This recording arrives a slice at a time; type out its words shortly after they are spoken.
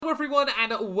everyone,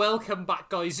 and welcome back,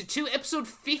 guys, to episode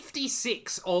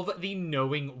 56 of the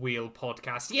Knowing Wheel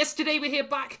podcast. Yes, today we're here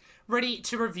back, ready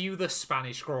to review the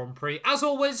Spanish Grand Prix. As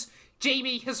always,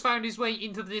 Jamie has found his way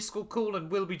into the Discord call and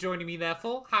will be joining me,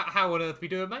 therefore. How on earth are we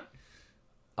doing, mate?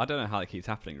 I don't know how it keeps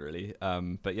happening, really.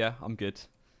 But yeah, I'm good.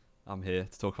 I'm here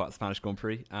to talk about the Spanish Grand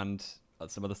Prix and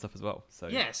some other stuff as well. So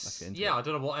yes, yeah, I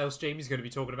don't know what else Jamie's going to be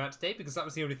talking about today, because that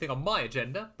was the only thing on my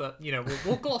agenda, but, you know,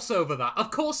 we'll gloss over that.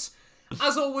 Of course,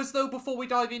 as always, though, before we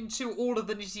dive into all of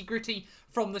the nitty-gritty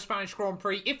from the Spanish Grand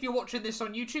Prix, if you're watching this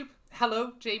on YouTube,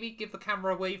 hello, Jamie, give the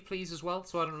camera a wave, please, as well,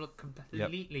 so I don't look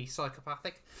completely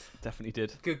psychopathic. Definitely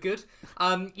did. Good.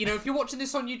 You know, if you're watching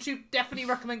this on YouTube, definitely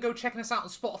recommend go checking us out on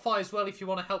Spotify as well if you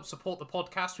want to help support the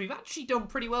podcast. We've actually done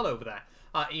pretty well over there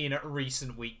in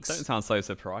recent weeks. Don't sound so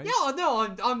surprised. Yeah,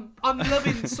 no, I'm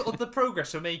loving sort of the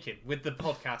progress we're making with the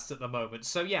podcast at the moment.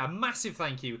 So yeah, massive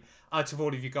thank you to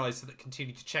all of you guys that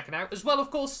continue to check it out. As well,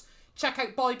 of course, check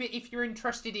out Bybit if you're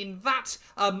interested in that.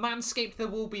 Manscaped, there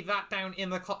will be that down in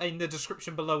the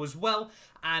description below as well.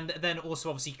 And then also,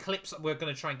 obviously, clips. We're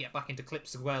going to try and get back into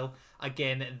clips as well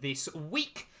again this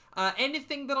week.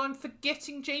 Anything that I'm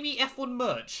forgetting, Jamie? F1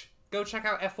 merch. Go check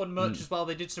out F1 merch as well.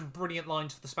 They did some brilliant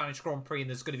lines for the Spanish Grand Prix, and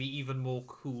there's going to be even more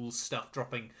cool stuff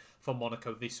dropping for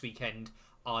Monaco this weekend.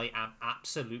 I am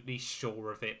absolutely sure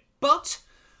of it. But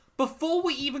before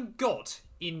we even got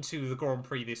into the Grand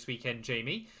Prix this weekend,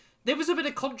 Jamie, there was a bit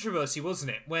of controversy,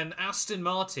 wasn't it, when Aston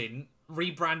Martin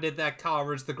rebranded their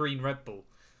car as the Green Red Bull?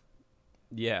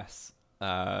 Yes.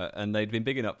 And they'd been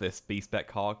bigging up this B-spec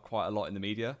car quite a lot in the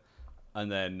media.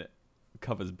 And then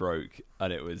covers broke,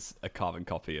 and it was a carbon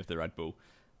copy of the Red Bull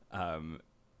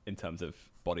in terms of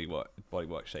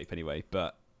bodywork shape anyway.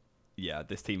 But yeah,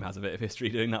 this team has a bit of history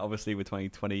doing that, obviously, with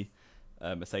 2020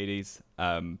 Mercedes.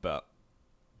 But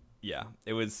yeah,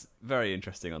 it was very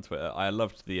interesting on Twitter. I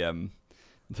loved the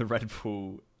Red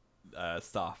Bull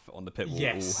staff on the pit wall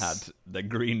all had the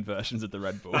green versions of the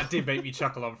Red Bull. That did make me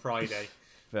chuckle on Friday.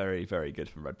 Very, very good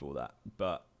for Red Bull, that.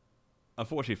 But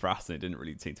unfortunately for Aston, it didn't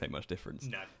really seem to make much difference.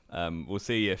 No. We'll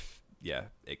see if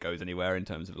it goes anywhere in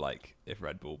terms of like if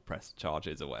Red Bull press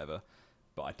charges or whatever.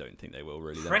 But I don't think they will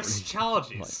really. Press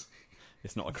charges? Like,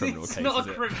 it's not a criminal case, not is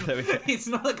a criminal, It's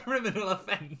not a criminal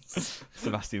offence.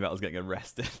 Sebastian Vettel's getting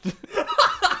arrested.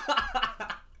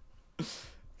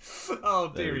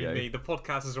 Oh, dearie me. The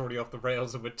podcast is already off the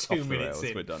rails and we're 2 minutes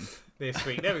in. We're done. This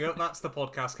week. There we go. That's the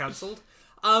podcast cancelled.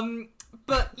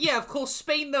 But yeah, of course,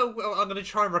 Spain, though, I'm going to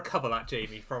try and recover that,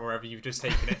 Jamie, from wherever you've just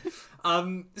taken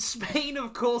it. Spain,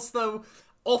 of course, though,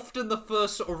 often the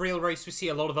first sort of real race we see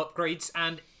a lot of upgrades,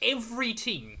 and every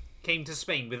team came to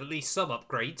Spain with at least some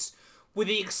upgrades, with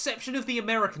the exception of the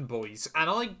American boys.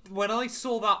 And when I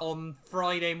saw that on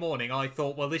Friday morning, I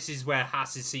thought, well, this is where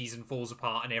Haas's season falls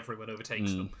apart and everyone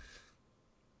overtakes them.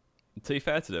 To be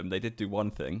fair to them, they did do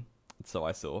one thing, so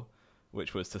I saw,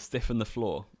 which was to stiffen the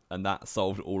floor, and that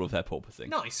solved all of their porpoising.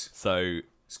 Nice. So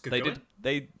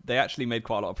they actually made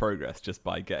quite a lot of progress just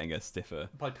by getting a stiffer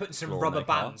by putting some rubber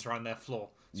bands around their floor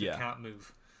so it can't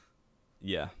move.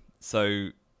 Yeah. So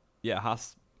yeah,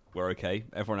 Haas were okay.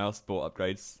 Everyone else bought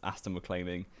upgrades. Aston were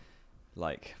claiming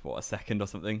like a second or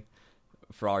something.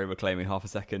 Ferrari were claiming half a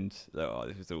second.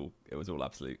 It was all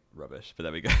absolute rubbish. But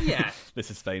there we go. Yeah. This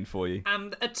is Spain for you.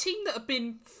 And a team that have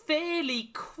been fairly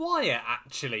quiet,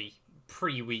 actually,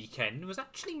 pre-weekend was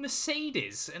actually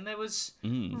Mercedes. And there was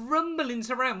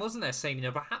rumblings around, wasn't there, saying,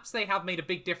 perhaps they have made a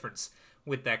big difference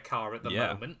with their car at the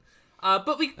moment.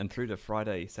 And through the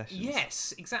Friday sessions,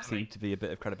 yes, exactly, seemed to be a bit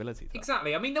of credibility to that.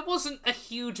 Exactly. I mean, there wasn't a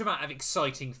huge amount of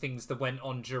exciting things that went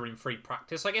on during free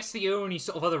practice. I guess the only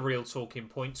sort of other real talking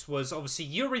points was obviously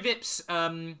Yuri Vips,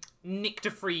 Nick de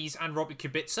Vries, and Robert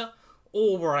Kubica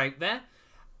all were out there.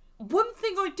 One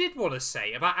thing I did want to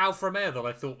say about Alfa Romeo that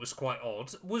I thought was quite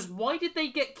odd was why did they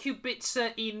get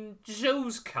Kubica in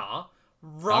Zhou's car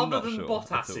rather than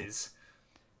Bottas's?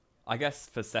 I guess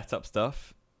for setup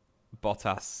stuff,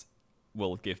 Bottas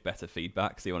will give better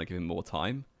feedback, so you want to give him more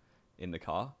time in the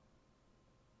car.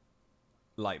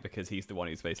 Like, because he's the one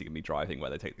who's basically going to be driving where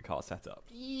they take the car setup.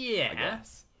 Yeah. I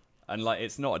guess. And, like,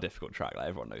 it's not a difficult track. Like,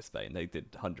 everyone knows Spain. They did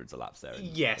hundreds of laps there.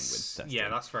 Yes. Yeah,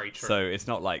 that's very true. So it's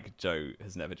not like Joe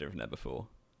has never driven there before.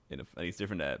 And he's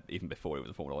driven there even before he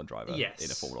was a Formula 1 driver. Yes. In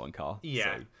a Formula 1 car.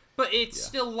 Yeah. So, but it's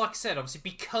still, like I said, obviously,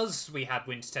 because we had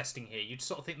winter testing here, you'd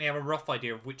sort of think they have a rough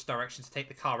idea of which direction to take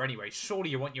the car anyway. Surely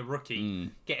you want your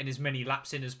rookie getting as many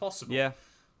laps in as possible. Yeah.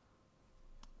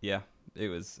 Yeah, it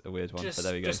was a weird one, but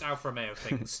there we go. Just Alfa Romeo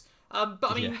things. But,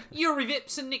 I mean, Yuri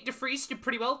Vips and Nick de Vries did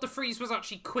pretty well. De Vries was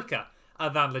actually quicker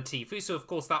than Latifi, so, of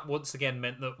course, that once again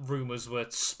meant that rumours were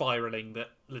spiralling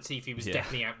that Latifi was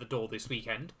definitely out the door this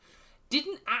weekend.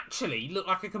 Didn't actually look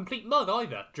like a complete mug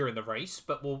either during the race,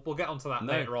 but we'll get onto that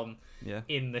later on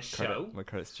in the show. My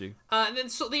credit's due. And then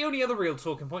sort of the only other real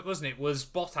talking point, wasn't it, was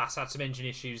Bottas had some engine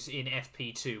issues in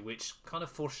FP2, which kind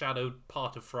of foreshadowed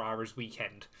part of Ferrari's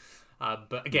weekend.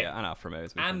 But again, and Alfa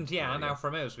Romeo's weekend. And Alfa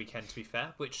Romeo's weekend, to be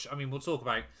fair, which, I mean, we'll talk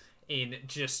about in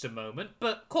just a moment.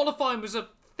 But qualifying was a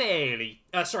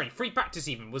free practice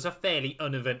even was a fairly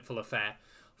uneventful affair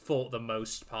for the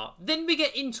most part. Then we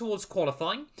get in towards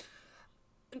qualifying.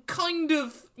 Kind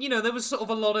of, there was sort of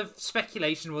a lot of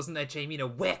speculation, wasn't there, Jamie?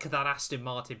 Where could that Aston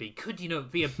Martin be? Could,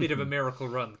 be a bit of a miracle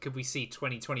run? Could we see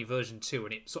 2020 version 2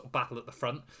 and it sort of battle at the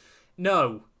front?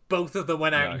 No. Both of them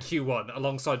went out in Q1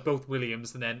 alongside both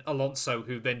Williams and then Alonso,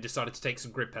 who then decided to take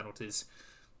some grid penalties.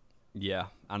 Yeah,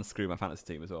 and screw my fantasy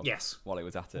team as well. Yes. While he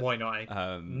was at it. Why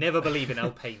not? Never believe in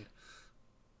Alpine.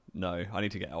 No, I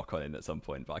need to get Ocon in at some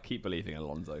point, but I keep believing in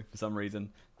Alonso for some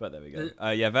reason. But there we go.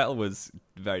 Vettel was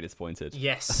very disappointed.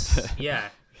 Yes, yeah.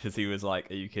 Because he was like,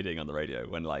 are you kidding, on the radio,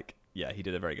 when he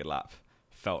did a very good lap.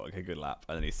 Felt like a good lap,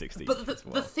 and then he's 16th. But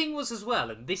the thing was as well,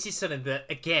 and this is something that,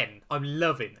 again, I'm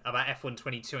loving about F1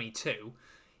 2022,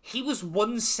 he was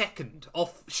 1 second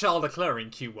off Charles Leclerc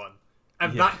in Q1,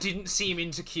 and that didn't see him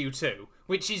into Q2,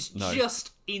 which is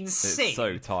just insane. It's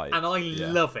so tight. And I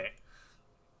love it.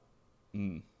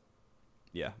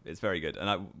 Yeah, it's very good.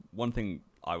 And one thing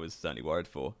I was certainly worried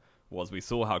for was we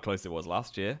saw how close it was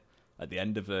last year, at the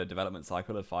end of the development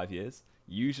cycle of 5 years.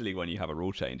 Usually when you have a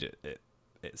rule change,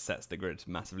 it sets the grid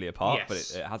massively apart, but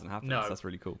it hasn't happened, so that's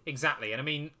really cool. Exactly, and I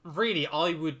mean, really,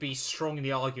 I would be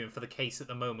strongly arguing for the case at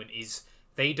the moment is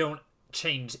they don't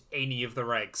change any of the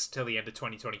regs till the end of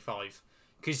 2025,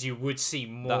 because you would see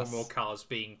more and more cars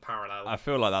being parallel. I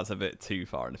feel like that's a bit too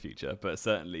far in the future, but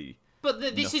certainly... But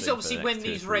this is obviously when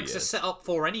these regs are set up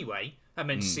for anyway, and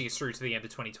meant to see us through to the end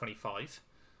of 2025.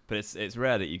 But it's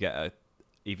rare that you get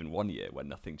even 1 year when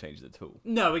nothing changes at all.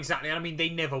 No, exactly. And I mean, they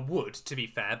never would, to be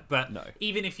fair. But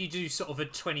even if you do sort of a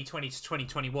 2020 to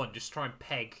 2021, just try and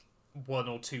peg 1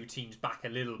 or 2 teams back a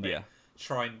little bit. Yeah.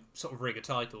 Try and sort of rig a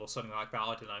title or something like that.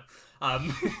 I don't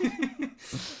know.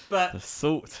 But the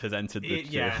salt has entered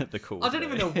the cause. I don't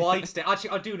even know why today. Actually,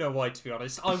 I do know why, to be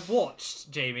honest. I watched,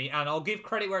 Jamie, and I'll give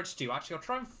credit where it's due. Actually, I'll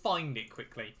try and find it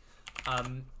quickly.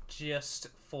 Just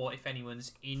for if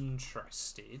anyone's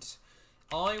interested.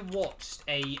 I watched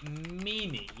a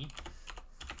mini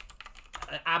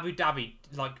Abu Dhabi,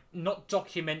 not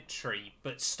documentary,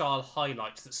 but style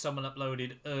highlights that someone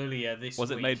uploaded earlier this week.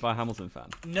 Was it made by a Hamilton fan?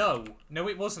 No,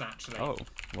 it wasn't actually. Oh,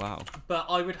 wow. But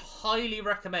I would highly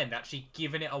recommend actually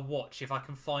giving it a watch if I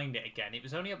can find it again. It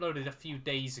was only uploaded a few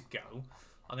days ago.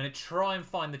 I'm going to try and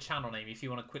find the channel name if you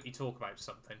want to quickly talk about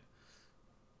something.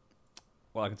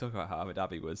 Well, I can talk about how Abu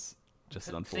Dhabi was just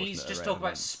an unfortunate Please just talk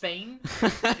about Spain,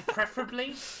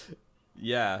 preferably.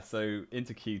 Yeah, so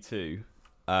into Q2,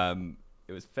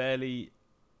 it was fairly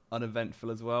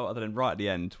uneventful as well, other than right at the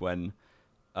end when,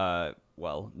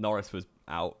 Norris was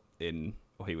out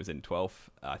he was in 12th,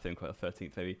 I think, or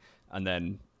 13th maybe, and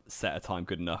then set a time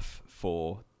good enough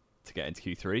to get into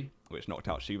Q3, which knocked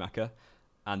out Schumacher,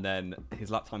 and then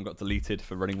his lap time got deleted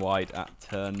for running wide at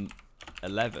turn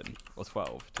 11 or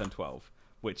 12, turn 12,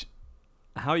 which...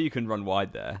 How you can run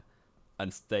wide there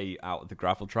and stay out of the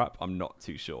gravel trap, I'm not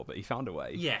too sure, but he found a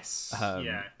way. Yes,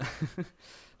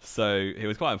 So it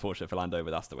was quite unfortunate for Lando,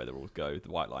 but that's the way the rules go.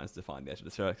 The white lines define the edge of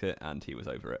the circuit, and he was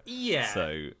over it. Yeah.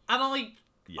 So, and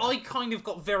I kind of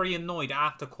got very annoyed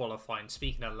after qualifying,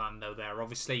 speaking of Lando there,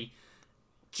 obviously,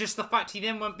 just the fact he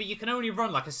then went, but you can only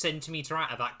run like a centimetre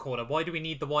out of that corner, why do we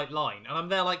need the white line? And I'm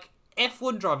there like,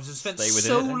 F1 drivers have spent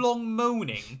so long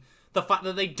moaning... the fact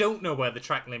that they don't know where the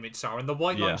track limits are and the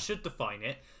white line should define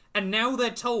it. And now they're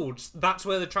told that's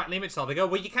where the track limits are. They go,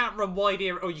 well, you can't run wide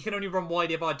here, or you can only run wide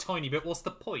here by a tiny bit. What's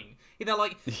the point? They're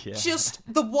like, just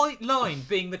the white line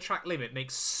being the track limit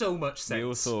makes so much sense. We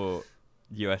also saw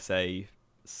USA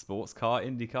sports car,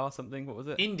 IndyCar, something. What was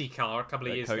it? IndyCar a couple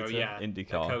of years ago, yeah.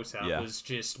 IndyCar. Dakota was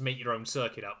just make your own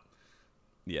circuit up.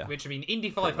 Yeah. Which, I mean, Indy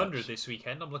 500 this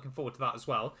weekend. I'm looking forward to that as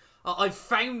well. I've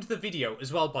found the video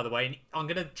as well, by the way, and I'm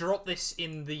going to drop this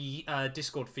in the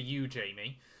Discord for you,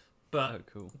 Jamie. But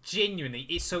cool. Genuinely,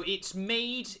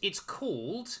 it's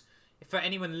called, for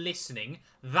anyone listening,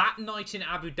 That Night in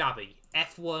Abu Dhabi,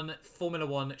 F1 Formula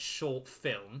 1 short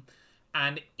film.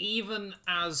 And even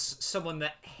as someone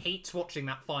that hates watching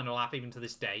that final lap, even to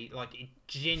this day,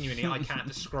 genuinely, I can't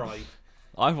describe...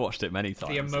 I've watched it many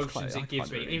times. The emotions it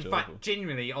gives me. In fact,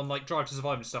 genuinely, on Drive to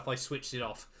Survive and stuff, I switched it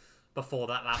off before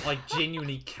that lap. I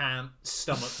genuinely can't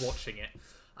stomach watching it.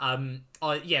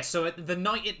 So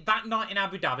that night in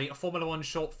Abu Dhabi, a Formula 1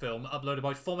 short film uploaded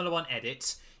by Formula 1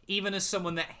 Edit, even as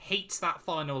someone that hates that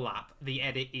final lap, the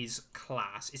edit is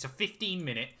class. It's a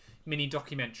 15-minute mini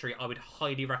documentary. I would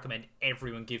highly recommend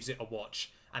everyone gives it a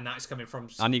watch. And that's coming from...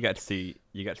 And you get to see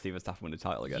Verstappen win the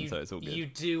title again, so it's all good. You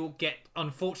do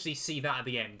unfortunately see that at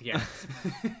the end, yeah.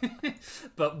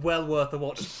 But well worth a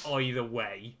watch either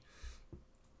way.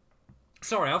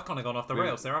 Sorry, I've kind of gone off the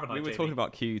rails there, haven't I, We were Jamie? talking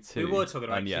about Q2. We were talking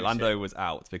about Q2. And Lando was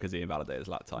out because he invalidated his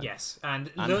lap time. Yes, and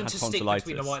learned to stick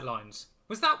between the white lines.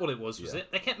 Was that what it was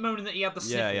it? They kept moaning that he had the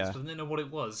sniffles, but they didn't know what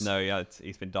it was. No,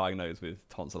 he's been diagnosed with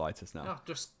tonsillitis now.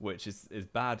 Oh, which is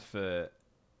bad for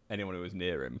anyone who was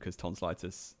near him, because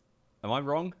tonsillitis... Am I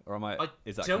wrong? Or am I...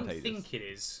 Is that don't contagious? think it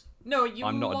is. No,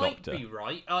 I'm not might a doctor. be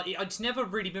right. It's never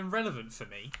really been relevant for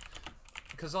me.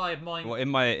 Because I had mine... Well, in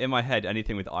my head,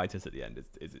 anything with itis at the end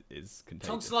is contagious.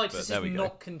 Tonsillitis is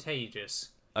not contagious.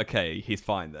 Okay, he's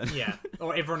fine then. Yeah,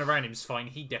 or everyone around him's fine.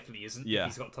 He definitely isn't. Yeah, if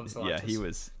he's got tonsillitis.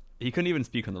 Yeah, he couldn't even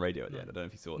speak on the radio at the end. I don't know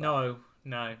if you saw that.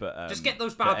 No. But just get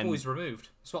those bad boys removed.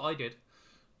 That's what I did.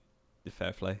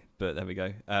 Fair play. But there we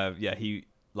go. He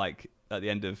at the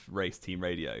end of race team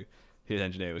radio, his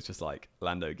engineer was just like,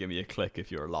 Lando, give me a click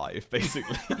if you're alive,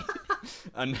 basically.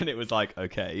 And then it was like,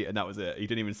 okay, and that was it. He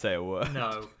didn't even say a word.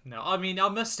 No. I mean, I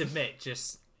must admit,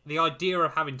 just the idea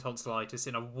of having tonsillitis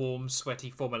in a warm,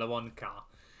 sweaty Formula 1 car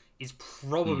is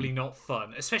probably not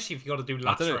fun, especially if you've got to do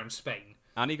laps around Spain.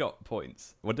 And he got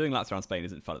points. Well, doing laps around Spain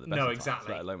isn't fun at the best of times,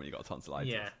 exactly. let alone when you got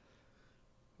tonsillitis. Yeah.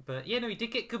 But, he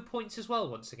did get good points as well,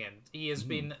 once again. He has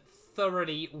been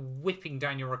thoroughly whipping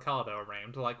Daniel Ricciardo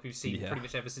around, like we've seen pretty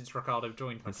much ever since Ricciardo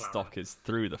joined McLaren. His stock is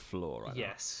through the floor right now.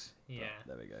 Yes, yeah. But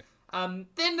there we go.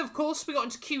 Then, of course, we got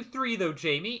into Q3, though,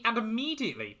 Jamie, and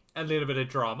immediately a little bit of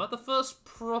drama. The first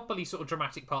properly sort of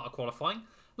dramatic part of qualifying.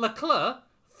 Leclerc,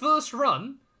 first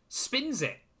run, spins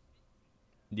it.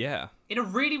 Yeah. In a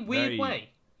really weird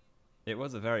way. It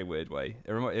was a very weird way.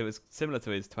 It was similar to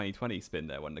his 2020 spin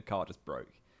there when the car just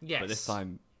broke. Yes. But this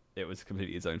time, it was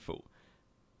completely his own fault.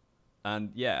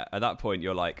 And yeah, at that point,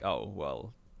 you're like, oh,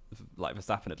 well, like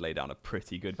Verstappen had laid down a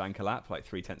pretty good banker lap, like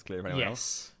 3/10 clear of anyone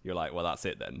else. You're like, well, that's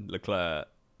it then. Leclerc,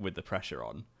 with the pressure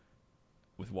on,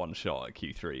 with one shot at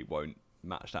Q3, won't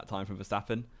match that time from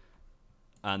Verstappen.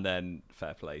 And then,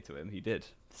 fair play to him, he did.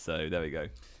 So there we go.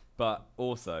 But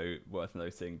also worth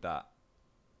noting that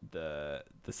the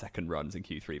second runs in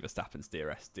Q3, Verstappen's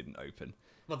DRS didn't open.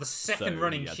 Well, the second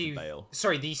run in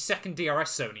the second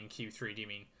DRS zone in Q3, do you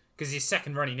mean? Because his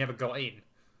second run, he never got in.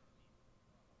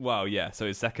 Well, yeah. So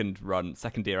his second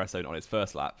DRS zone on his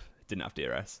first lap didn't have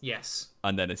DRS. Yes.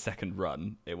 And then his second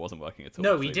run, it wasn't working at all.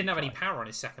 No, he didn't have any power on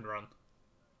his second run.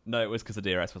 No, it was because the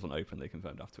DRS wasn't open. They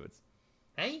confirmed afterwards.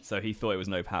 Hey? So he thought it was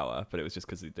no power, but it was just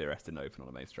because the DRS didn't open on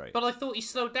the main straight. But I thought he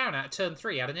slowed down at turn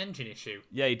 3, had an engine issue.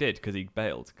 Yeah, he did, because he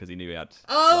bailed, because he knew he had...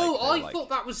 I thought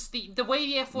that was the way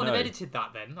the F1 have edited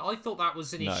that then. I thought that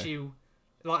was an issue,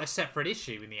 like a separate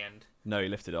issue in the end. No, he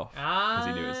lifted off, because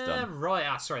he knew it was done.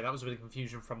 Right, sorry, that was a bit of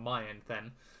confusion from my end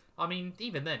then. I mean,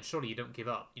 even then, surely you don't give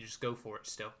up. You just go for it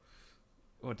still.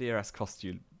 Well, DRS costs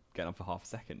you getting on for half a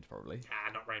second, probably.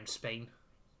 Not around Spain.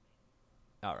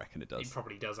 I reckon it does. It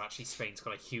probably does, actually. Spain's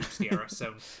got a huge DRS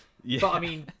zone. Yeah. But, I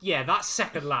mean, that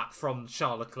second lap from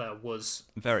Charles Leclerc was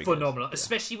very phenomenal. Good.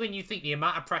 Especially when you think the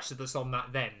amount of pressure that's on that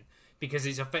then, because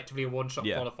it's effectively a one-shot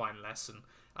qualifying lesson,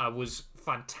 was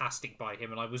fantastic by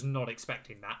him, and I was not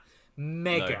expecting that.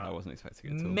 Mega. No, I wasn't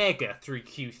expecting it at all. Mega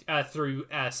through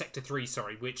Sector 3,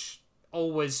 which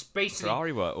always basically...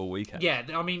 Ferrari were all weekend. Yeah,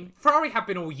 I mean, Ferrari have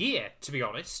been all year, to be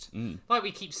honest. Like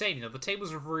we keep saying, the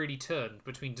tables have really turned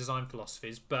between design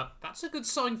philosophies, but that's a good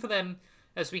sign for them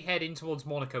as we head in towards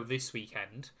Monaco this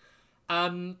weekend.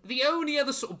 The only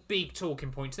other sort of big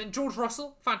talking point, then George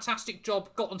Russell, fantastic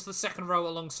job, got onto the second row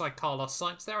alongside Carlos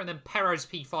Sainz there, and then Perez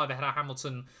P5 ahead of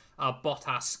Hamilton,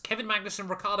 Bottas, Kevin Magnussen,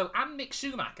 Ricciardo, and Mick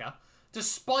Schumacher.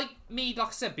 Despite me, like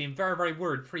I said, being very, very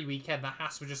worried pre-weekend that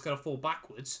Haas were just going to fall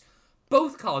backwards,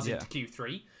 both cars into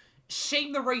Q3.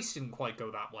 Shame the race didn't quite go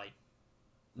that way.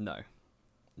 No,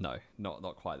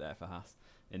 not quite there for Haas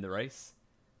in the race.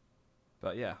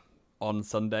 But yeah, on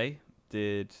Sunday,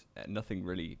 did nothing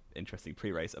really interesting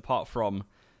pre-race, apart from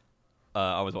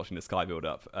I was watching the Sky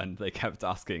build-up, and they kept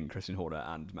asking Christian Horner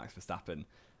and Max Verstappen,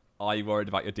 are you worried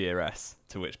about your DRS?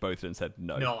 To which both of them said,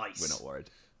 no, nice. We're not worried.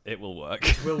 It will work.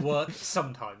 It will work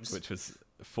sometimes. Which was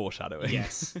foreshadowing.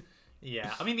 Yes.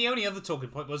 Yeah. I mean, the only other talking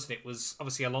point, wasn't it, was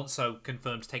obviously Alonso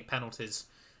confirmed to take penalties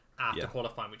after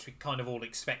qualifying, which we kind of all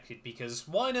expected, because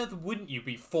why on earth wouldn't you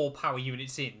be 4 power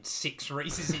units in 6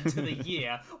 races into the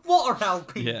year? What are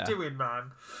Alpine doing,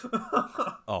 man?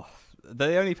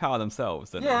 They only power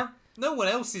themselves, don't they? No one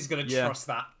else is going to trust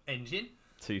that engine.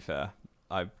 To be fair,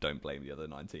 I don't blame the other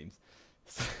 9 teams.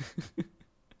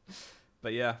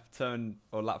 But yeah,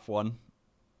 lap one,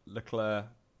 Leclerc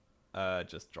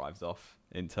just drives off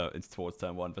into towards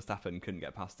turn one. Verstappen couldn't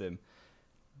get past him.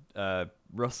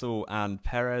 Russell and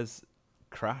Perez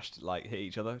crashed, like hit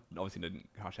each other. Obviously didn't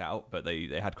crash out, but they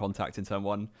had contact in turn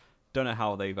one. Don't know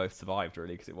how they both survived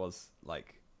really, because it was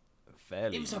like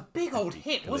fairly. It was a big old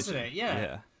hit, wasn't it?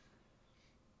 Yeah.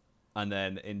 And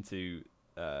then into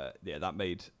that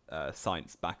made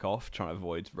Sainz back off, trying to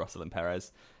avoid Russell and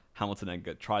Perez. Hamilton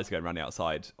then tries to go around the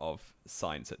outside of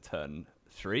Sainz at turn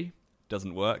 3,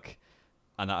 doesn't work,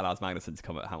 and that allows Magnussen to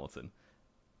come at Hamilton.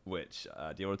 Which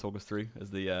do you want to talk us through as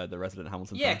the resident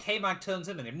Hamilton fan? K-Mag turns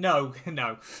in on him. No.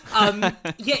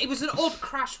 Yeah, it was an odd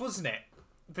crash, wasn't it,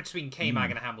 between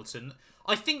K-Mag and Hamilton.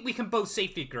 I think we can both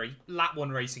safely agree, lap 1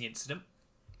 racing incident.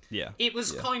 Yeah. It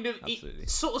was kind of, it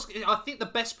sort of, I think the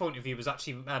best point of view was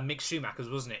actually Mick Schumacher's,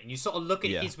 wasn't it? And you sort of look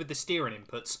at his with the steering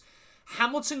inputs.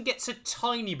 Hamilton gets a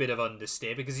tiny bit of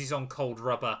understeer because he's on cold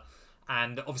rubber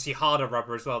and obviously harder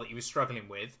rubber as well that he was struggling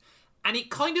with. And it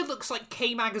kind of looks like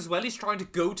K-Mag as well is trying to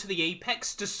go to the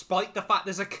apex despite the fact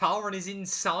there's a car on his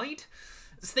inside.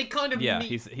 So they kind of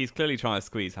he's clearly trying to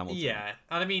squeeze Hamilton. Yeah,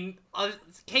 and I mean,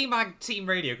 K-Mag team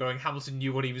radio going, Hamilton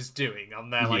knew what he was doing. I'm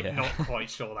there like, not quite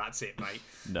sure that's it, mate.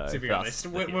 No, to be honest.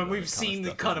 When we've seen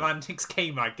the kind of antics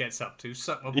K-Mag gets up to,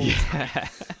 suck my balls. Yeah.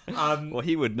 Well,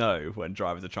 he would know when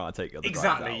drivers are trying to take other drivers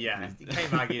out. Exactly, yeah.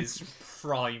 K-Mag is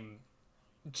prime,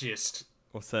 just...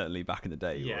 Well, certainly back in the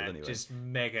day. Yeah, anyway. just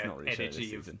mega really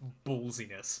energy of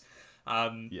ballsiness.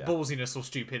 Ballsiness or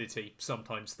stupidity.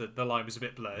 Sometimes the line was a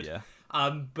bit blurred. Yeah.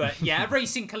 But yeah, a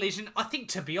racing collision. I think,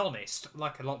 to be honest,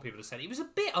 like a lot of people have said, it was a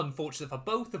bit unfortunate for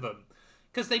both of them.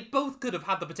 Because they both could have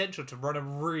had the potential to run a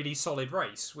really solid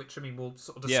race, which, I mean, we'll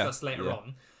sort of discuss later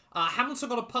on. Hamilton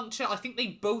got a puncture. I think they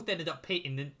both ended up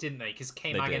pitting, didn't they? Because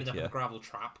K-Mag ended up in a gravel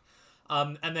trap.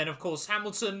 And then, of course,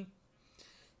 Hamilton...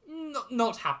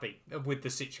 Not happy with the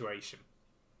situation.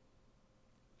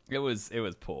 It was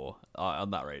poor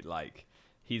on that rate. Like,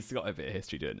 he's got a bit of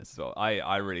history doing this as well.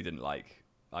 I really didn't like.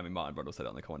 I mean, Martin Brundle said it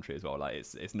on the commentary as well. Like,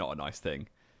 it's not a nice thing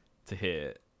to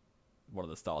hear one of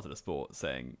the stars of the sport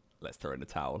saying, "Let's throw in the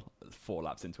towel 4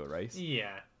 laps into a race."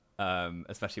 Yeah.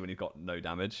 Especially when he's got no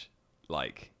damage.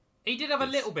 Like, he did have a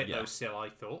little bit though. Still, I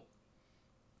thought.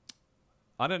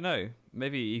 I don't know.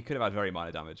 Maybe he could have had very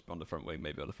minor damage on the front wing,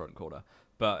 maybe on the front corner.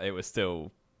 But it was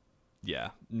still,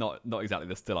 not exactly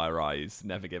the still I rise,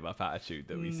 never give up attitude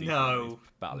that we see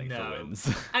battling for wins.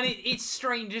 And it's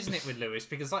strange, isn't it, with Lewis?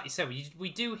 Because like you said, we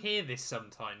do hear this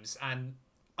sometimes. And,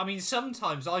 I mean,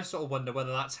 sometimes I sort of wonder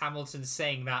whether that's Hamilton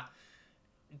saying that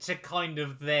to kind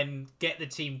of then get the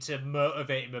team to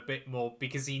motivate him a bit more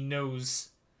because he knows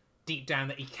deep down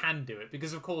that he can do it.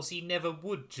 Because, of course, he never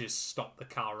would just stop the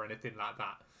car or anything like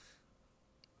that.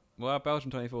 Well,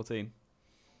 Belgium 2014.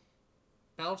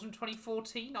 Belgium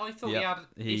 2014? I thought he had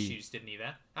issues, didn't he,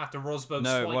 there? After Rosberg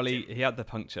No, swiped well, him. he had the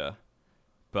puncture,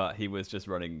 but he was just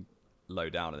running low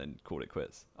down and then called it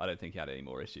quits. I don't think he had any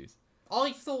more issues.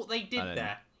 I thought they did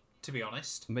there, to be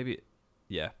honest. Maybe,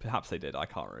 perhaps they did. I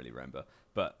can't really remember.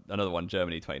 But another one,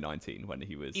 Germany 2019, when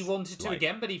he was... He wanted to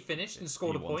again, but he finished and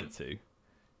scored a point. He wanted to.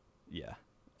 Yeah.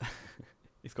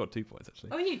 He scored 2 points, actually.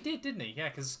 Oh, he did, didn't he? Yeah,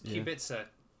 because Kubica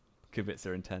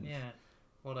in 10th. Yeah,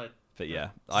 what a... But yeah,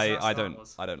 I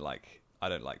don't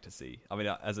like to see. I mean,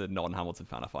 as a non-Hamilton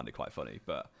fan, I find it quite funny,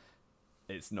 but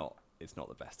it's not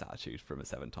the best attitude from a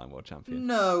 7-time world champion.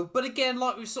 No, but again,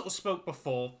 like we sort of spoke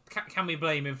before, can we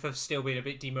blame him for still being a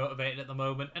bit demotivated at the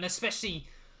moment? And especially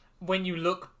when you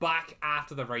look back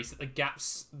after the race at the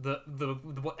gaps,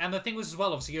 and the thing was as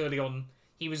well, obviously early on,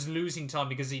 he was losing time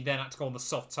because he then had to go on the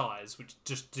soft tyres, which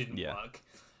just didn't work.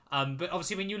 But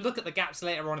obviously, when you look at the gaps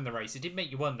later on in the race, it did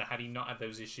make you wonder, had he not had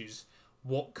those issues,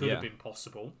 what could have been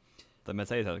possible? The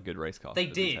Mercedes had a good race car. They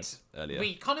did. Earlier.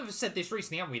 We kind of said this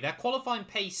recently, haven't we? Their qualifying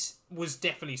pace was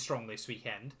definitely strong this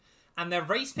weekend. And their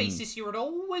race pace this year had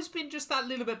always been just that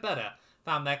little bit better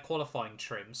than their qualifying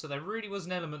trim. So there really was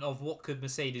an element of what could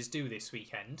Mercedes do this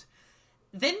weekend.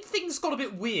 Then things got a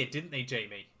bit weird, didn't they,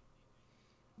 Jamie?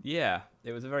 Yeah,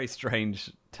 it was a very strange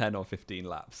 10 or 15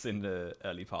 laps in the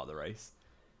early part of the race.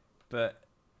 But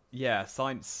yeah,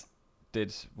 Sainz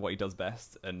did what he does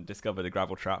best and discovered a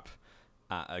gravel trap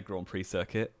at a Grand Prix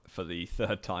circuit for the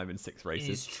 3rd time in 6 races.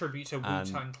 In his tribute to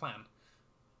Wu-Tang Clan.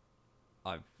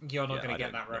 You're not going to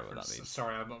get that reference.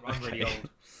 Sorry, I'm really old.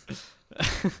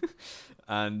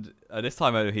 And this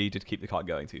time he did keep the car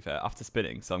going, to be fair, after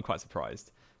spinning, so I'm quite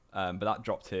surprised. But that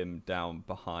dropped him down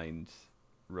behind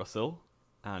Russell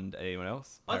and anyone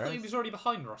else. I thought he was already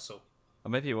behind Russell. Or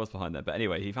maybe he was behind there, but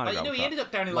anyway, he found a gravel trap. He ended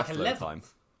up down in like 11th.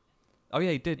 Oh yeah,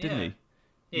 he did, didn't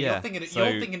he? Yeah,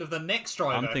 you're thinking of the next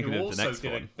driver who also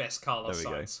did a best Carlos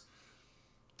Sainz.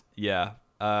 Yeah.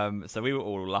 So we were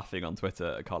all laughing on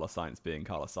Twitter at Carlos Sainz being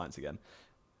Carlos Sainz again.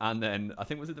 And then, I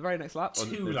think, was it the very next lap? Or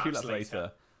two laps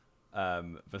later.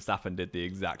 Verstappen did the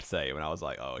exact same, and I was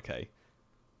like, oh, okay.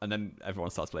 And then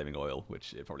everyone starts blaming oil,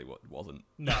 which it probably wasn't.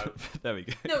 No. There we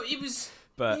go. No, it was...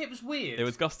 But it was weird. It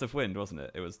was gust of wind, wasn't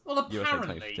it? It was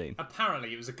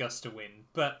apparently it was a gust of wind,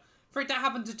 but for it to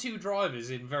happen to two drivers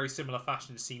in very similar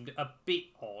fashion seemed a bit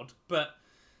odd, but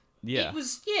it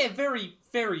was, very,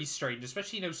 very strange,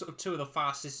 especially, sort of two of the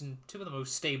fastest and two of the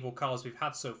most stable cars we've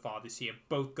had so far this year,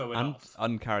 both going off.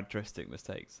 Uncharacteristic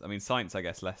mistakes. I mean, Sainz, I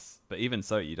guess, less, but even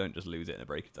so, you don't just lose it in a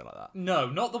braking like that. No,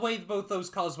 not the way both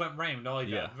those cars went round either.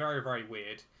 Yeah. Very, very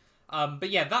weird. But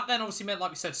yeah, that then obviously meant,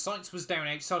 like we said, Sainz was down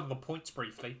outside of the points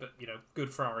briefly, but,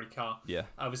 good Ferrari car. Yeah.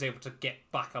 Was able to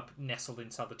get back up, nestled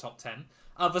inside the top 10.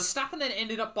 Verstappen then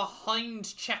ended up behind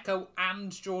Checo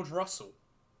and George Russell.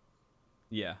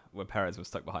 Yeah, where Perez was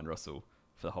stuck behind Russell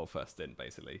for the whole first stint,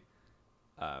 basically.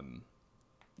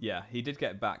 Yeah, he did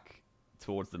get back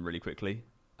towards them really quickly.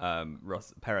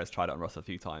 Perez tried it on Russell a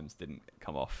few times, didn't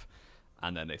come off.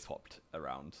 And then they swapped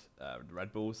around the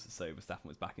Red Bulls, so Verstappen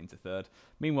was back into third.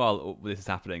 Meanwhile, all this is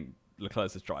happening,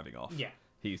 Leclerc's just driving off. Yeah.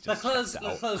 He's just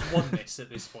Leclerc's won this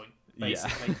at this point,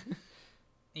 basically. Yeah.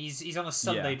 He's on a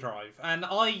Sunday drive. And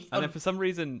then for some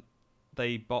reason,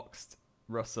 they boxed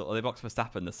Russell, or they boxed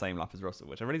Verstappen the same lap as Russell,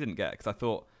 which I really didn't get, because I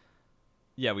thought,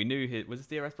 we knew was his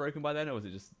DRS broken by then, or was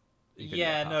it just...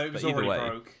 it was already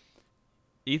broke.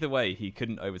 Either way, he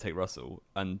couldn't overtake Russell,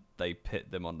 and they pit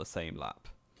them on the same lap,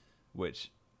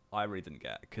 which I really didn't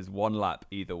get, because one lap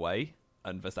either way,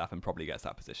 and Verstappen probably gets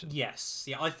that position. Yes.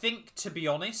 Yeah, I think, to be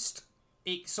honest,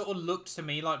 it sort of looked to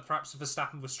me like perhaps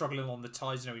Verstappen was struggling on the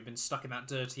tyres, he'd been stuck in that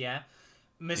dirty air.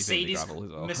 Mercedes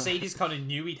kind of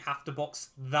knew he'd have to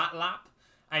box that lap,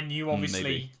 and knew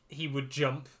obviously he would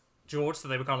jump George, so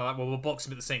they were kind of like, well, we'll box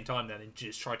him at the same time then, and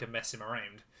just try to mess him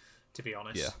around, to be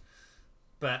honest. Yeah.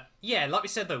 But, yeah, like we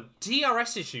said though,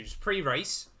 DRS issues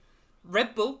pre-race.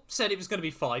 Red Bull said it was going to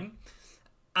be fine,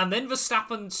 and then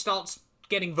Verstappen starts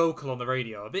getting vocal on the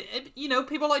radio.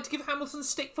 People like to give Hamilton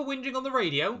stick for whinging on the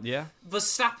radio. Yeah.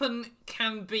 Verstappen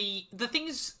can be... The thing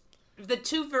is, they're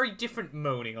two very different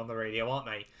moaning on the radio, aren't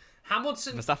they?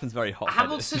 Verstappen's very hot.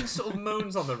 Hamilton sort of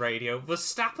moans on the radio.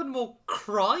 Verstappen more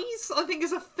cries, I think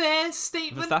is a fair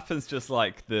statement. Verstappen's just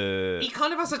like the... He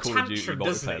kind of has a tantrum,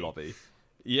 doesn't he? Lobby.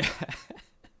 Yeah.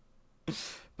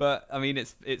 But, I mean,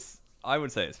 it's I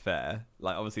would say it's fair.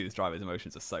 Like, obviously, this driver's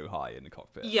emotions are so high in the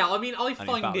cockpit. Yeah, I mean, I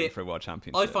find it for a world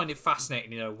championship. I find it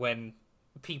fascinating, when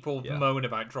people moan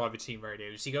about driver team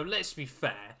radios. You go, let's be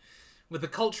fair. With the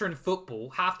culture in football,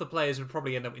 half the players would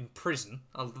probably end up in prison.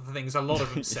 The things a lot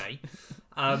of them say.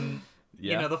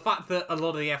 The fact that a lot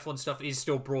of the F1 stuff is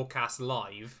still broadcast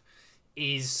live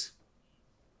is...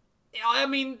 I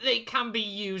mean, it can be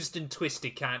used and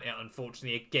twisted, can't it,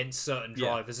 unfortunately, against certain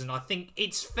drivers. And I think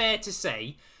it's fair to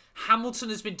say Hamilton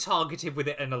has been targeted with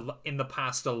it in the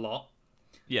past a lot.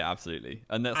 Yeah, absolutely.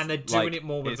 And they're doing it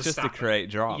more with Verstappen. It's just to create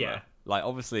drama. Yeah. Like,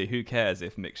 obviously, who cares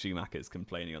if Mick Schumacher's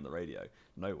complaining on the radio?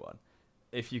 No one.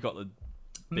 If you got the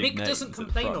big Mick doesn't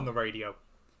complain on the radio.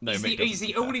 No, he's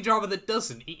the only driver that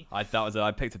doesn't. I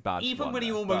picked a bad even one when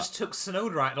he almost took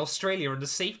Tsunoda out in Australia in the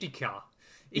safety car.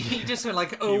 He just went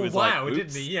like, wow, like,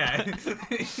 didn't he? Yeah.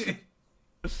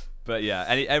 But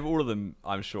yeah, all of them,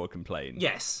 I'm sure, complain.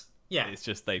 Yes. Yeah. It's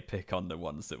just they pick on the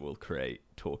ones that will create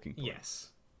talking points. Yes.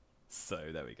 So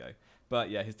there we go. But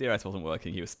yeah, his DRS wasn't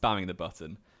working. He was spamming the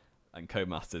button, and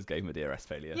Codemasters gave him a DRS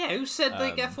failure. Yeah, who said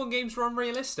the F1 games were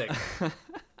unrealistic?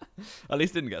 At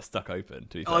least it didn't get stuck open,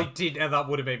 to be fair. I did, and that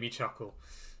would have made me chuckle.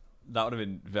 That would have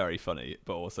been very funny,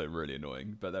 but also really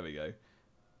annoying. But there we go.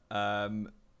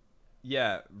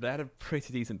 Yeah, they had a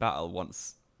pretty decent battle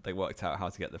once they worked out how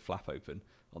to get the flap open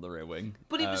on the rear wing.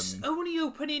 But it was only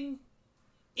opening...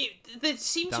 there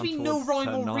seemed to be no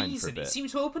rhyme or reason. It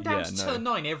seemed to open down to turn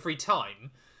 9 every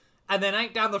time, and then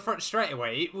out down the front straight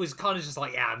away, it was kind of just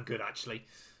like, yeah, I'm good, actually.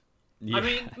 Yeah. I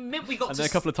mean, it meant we got and then a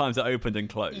couple of times it opened and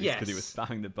closed because he was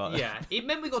spamming the button. Yeah, it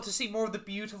meant we got to see more of the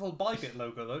beautiful Bybit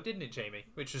logo, though, didn't it, Jamie?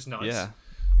 Which was nice. Yeah.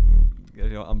 You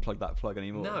don't unplug that plug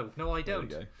anymore. No, I don't.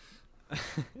 There we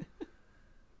go.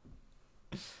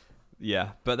 Yeah,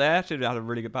 but they actually had a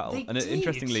really good battle.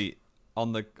 Interestingly,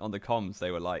 on the comms,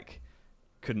 they were like,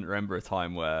 couldn't remember a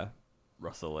time where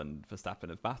Russell and Verstappen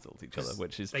have battled each other,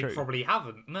 which is true. They probably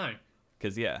haven't, no.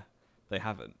 Because, they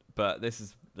haven't. But this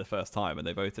is the first time, and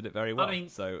they both did it very well. I mean,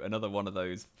 so another one of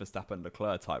those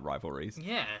Verstappen-Leclerc type rivalries.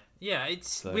 Yeah.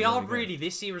 We are really,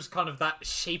 this year is kind of that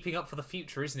shaping up for the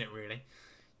future, isn't it, really?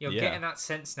 You're getting that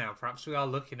sense now. Perhaps we are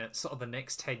looking at sort of the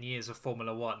next 10 years of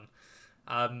Formula One.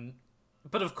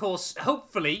 But of course,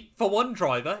 hopefully, for one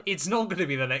driver, it's not going to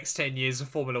be the next 10 years of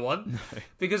Formula One. No.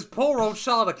 Because poor old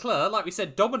Charles Leclerc, like we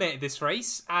said, dominated this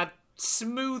race, had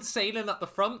smooth sailing up the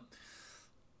front,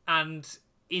 and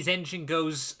his engine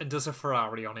goes and does a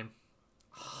Ferrari on him.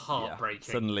 Heartbreaking.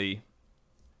 Yeah. Suddenly,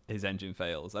 his engine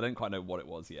fails. I don't quite know what it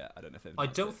was yet. I don't know if I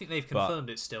don't think they've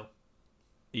confirmed it still.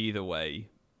 Either way,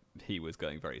 he was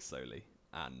going very slowly,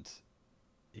 and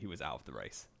he was out of the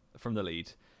race from the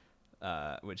lead.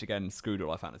 Which again screwed all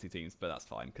our fantasy teams, but that's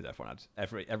fine because everyone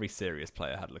had every serious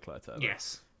player had Leclerc turbo.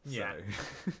 Yes. Yeah.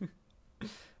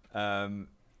 So,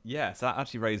 so that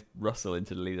actually raised Russell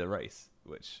into the lead of the race,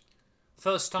 which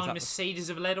first time Mercedes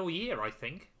have led all year, I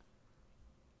think.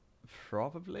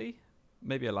 Probably,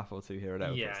 maybe a lap or two here and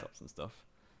there with pit stops and stuff.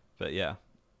 But yeah,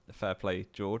 fair play,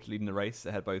 George leading the race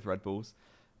ahead of both Red Bulls.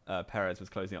 Perez was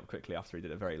closing up quickly after he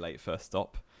did a very late first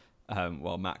stop,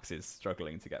 while Max is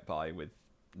struggling to get by with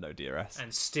no DRS.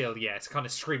 And still, it's kind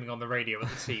of screaming on the radio at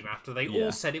the team after they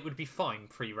all said it would be fine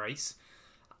pre-race.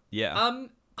 Yeah.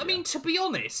 I mean, to be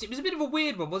honest, it was a bit of a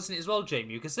weird one, wasn't it, as well,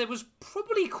 Jamie? Because there was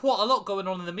probably quite a lot going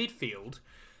on in the midfield,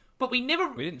 but we never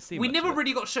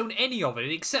really got shown any of it,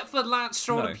 except for Lance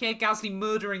Stroll and Pierre Gasly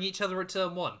murdering each other at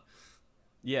turn 1.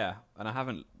 Yeah, and I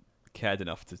haven't cared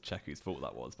enough to check whose fault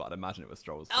that was, but I'd imagine it was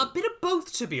Stroll's fault. A bit of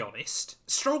both, to be honest.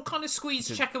 Stroll kind of squeezed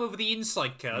Checo over the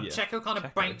inside curve. Checo kind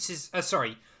of bounces...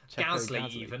 Gasly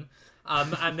even.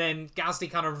 And then Gasly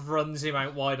kind of runs him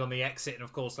out wide on the exit, and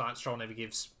of course Lance Stroll never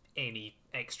gives any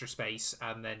extra space,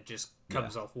 and then just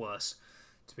comes off worse,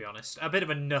 to be honest. A bit of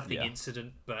a nothing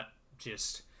incident, but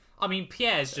just... I mean,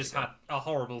 Pierre's just had a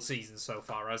horrible season so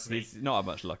far, hasn't he? He's not had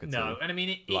much luck at all. No, and I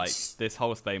mean, it's... this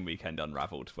whole Spain weekend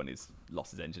unravelled when he's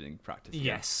lost his engine in practice.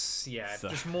 Yes, so.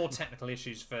 Just more technical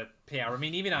issues for Pierre. I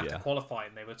mean, even after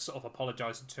qualifying, they were sort of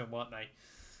apologising to him, weren't they?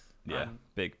 Yeah,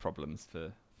 big problems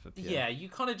for Pierre. Yeah, you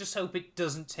kind of just hope it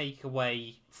doesn't take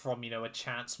away from, a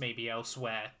chance maybe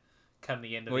elsewhere come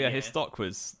the end of the year. His stock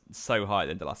was so high at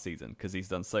the end of last season because he's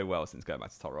done so well since going back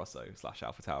to Toro Rosso /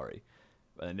 AlphaTauri.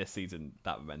 And this season,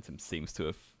 that momentum seems to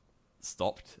have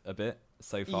stopped a bit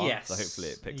so far. Yes. So hopefully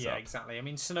it picks up. Yeah, exactly. I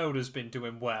mean, Tsunoda's been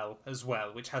doing well as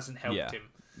well, which hasn't helped him.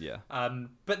 Yeah.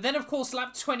 But then, of course,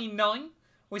 lap 29,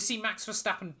 we see Max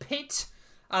Verstappen pit.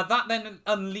 That then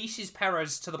unleashes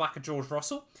Perez to the back of George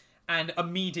Russell and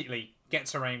immediately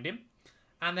gets around him.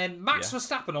 And then Max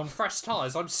Verstappen on fresh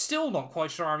tyres. I'm still not quite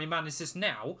sure how he manages this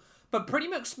now, but pretty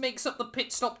much makes up the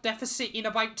pit stop deficit in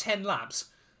about 10 laps.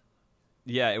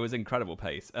 Yeah, it was incredible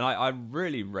pace, and I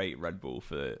really rate Red Bull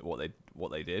for what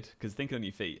they did. Because thinking on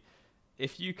your feet,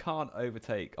 if you can't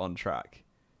overtake on track,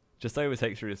 just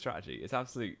overtake through the strategy. It's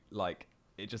absolute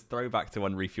it just throwback to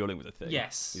when refueling was a thing.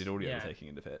 Yes, you did all the overtaking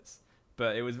in the pits,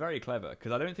 but it was very clever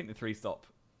because I don't think the 3-stop,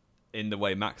 in the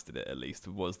way Max did it at least,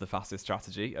 was the fastest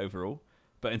strategy overall.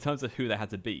 But in terms of who they had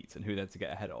to beat and who they had to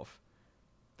get ahead of,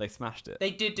 they smashed it.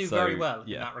 They did do very well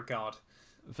in that regard.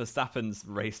 Verstappen's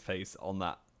race pace on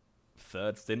that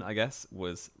third stint, I guess,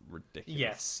 was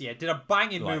ridiculous. Yes, did a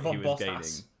banging move on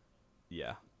Bottas.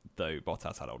 Though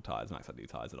Bottas had old tyres, Max had new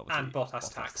tyres, and obviously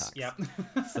Bottas tax. Yeah.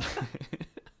 So,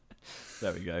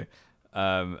 there we go.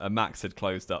 And Max had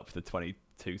closed up the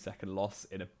 22-second loss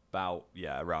in about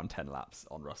around 10 laps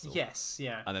on Russell. Yes,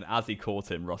 And then as he caught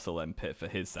him, Russell then pit for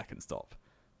his second stop.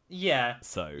 Yeah.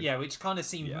 So which kind of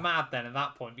seemed mad then at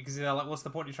that point because they're like, what's the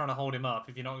point of trying to hold him up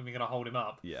if you're not even going to hold him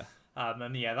up? Yeah.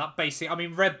 That basically, I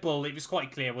mean, Red Bull, it was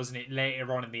quite clear, wasn't it,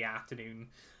 later on in the afternoon,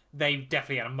 they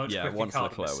definitely had a much quicker once car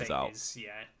Leclerc was out.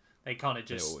 They kind of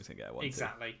just... They always get one,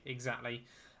 Exactly.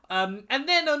 And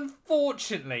then,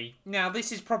 unfortunately, now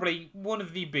this is probably one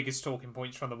of the biggest talking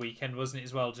points from the weekend, wasn't it,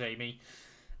 as well, Jamie?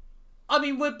 I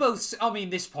mean,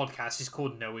 this podcast is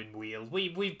called Knowing Wheel.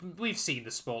 We've seen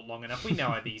the sport long enough. We know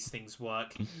how these things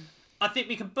work. I think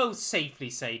we can both safely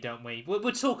say, don't we?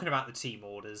 We're talking about the team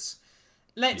orders.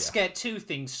 Let's get two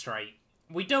things straight.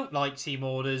 We don't like team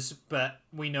orders, but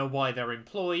we know why they're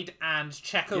employed, and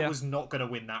Checo was not going to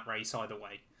win that race either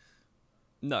way.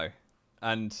 No.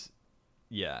 And,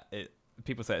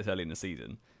 people say it's early in the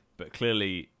season, but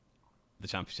clearly the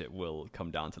championship will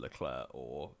come down to Leclerc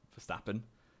or Verstappen.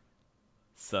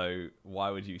 So why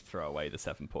would you throw away the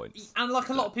 7 points? And like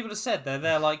a lot of people have said,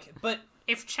 they're like, but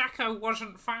if Checo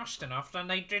wasn't fast enough, then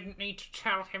they didn't need to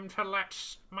tell him to let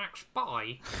Max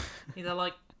by. They're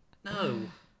like, no,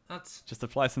 that's... Just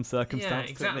apply some circumstance.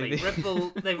 Yeah, exactly. Red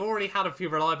Bull, they've already had a few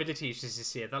reliability issues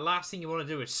this year. The last thing you want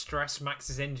to do is stress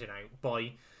Max's engine out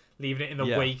by leaving it in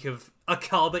the wake of a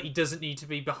car that he doesn't need to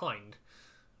be behind.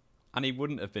 And he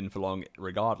wouldn't have been for long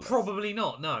regardless. Probably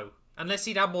not, no. Unless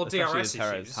he'd had more Especially DRS as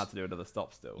Perez issues. had to do another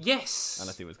stop still. Yes.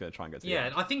 Unless he was going to try and go to the Yeah,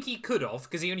 end. I think he could have,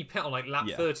 because he only pit on like lap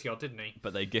 30 odd, didn't he?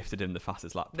 But they gifted him the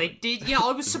fastest lap. They did. Yeah,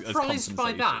 I was as surprised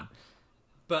by that. compensation.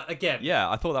 But again, Yeah,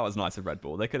 I thought that was nice of Red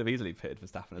Bull. They could have easily pitted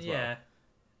Verstappen as well. yeah,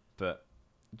 But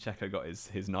Checo got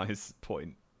his nice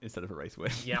point instead of a race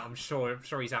win. yeah, I'm sure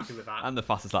he's happy with that. And the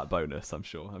fastest lap bonus, I'm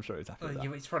sure he's happy with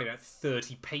that. It's probably about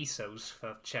 30 pesos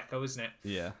for Checo, isn't it?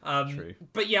 Yeah, true.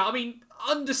 But yeah, I mean,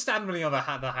 understandably on the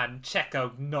other hand,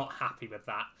 Checo not happy with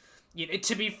that. You know,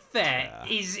 to be fair,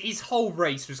 his whole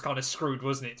race was kind of screwed,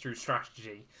 wasn't it, through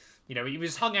strategy? You know, he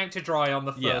was hung out to dry on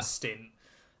the first stint,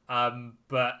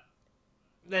 but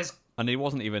there's. And he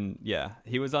wasn't even. Yeah,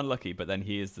 he was unlucky, but then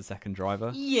he is the second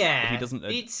driver. Yeah, if he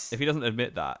doesn't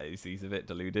admit that, he's a bit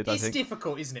deluded. I think it's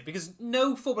difficult, isn't it? Because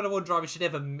no Formula One driver should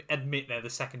ever admit they're the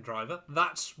second driver.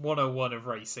 That's 101 of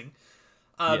racing.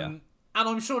 And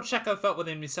I'm sure Checo felt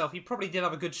within himself he probably did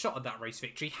have a good shot at that race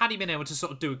victory. Had he been able to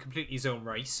sort of do a completely his own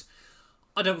race,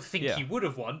 I don't think he would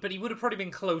have won, but he would have probably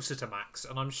been closer to Max.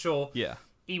 And I'm sure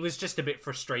he was just a bit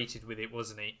frustrated with it,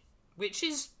 wasn't he? Which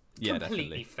is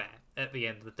completely fair at the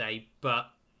end of the day. But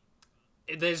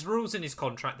there's rules in his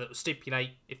contract that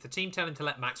stipulate if the team tell him to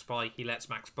let Max by, he lets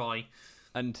Max by.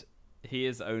 And he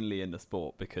is only in the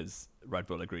sport because Red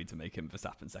Bull agreed to make him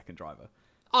Verstappen's second driver.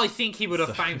 I think he would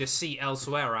have found a seat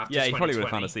elsewhere after 2020. Yeah, he probably would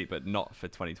have found a seat, but not for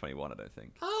 2021, I don't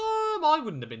think. I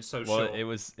wouldn't have been so sure. Well, it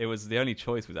was the only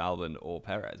choice was Albon or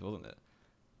Perez, wasn't it?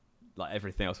 Like,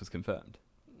 everything else was confirmed.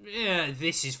 Yeah,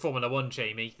 this is Formula 1,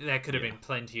 Jamie. There could have been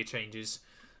plenty of changes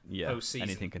post-season.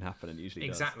 Anything can happen, and usually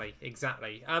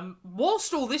Exactly.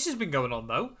 Whilst all this has been going on,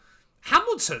 though,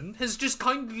 Hamilton has just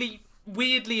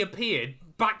weirdly appeared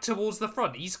back towards the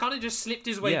front. He's kind of just slipped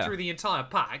his way through the entire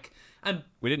pack. And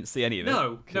we didn't see any of it.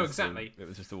 No, exactly. It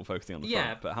was just all focusing on the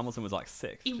front. But Hamilton was like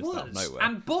sixth. He just was. Out of nowhere.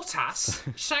 And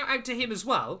Bottas, shout out to him as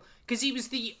well, because he was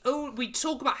we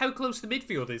talk about how close the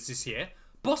midfield is this year.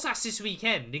 Bottas this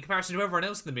weekend, in comparison to everyone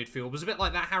else in the midfield, was a bit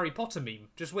like that Harry Potter meme,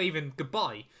 just waving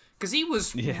goodbye. Because he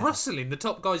was rustling the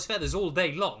top guy's feathers all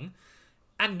day long,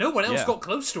 and no one else got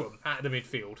close to him out of the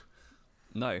midfield.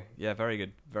 No, very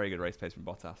good race pace from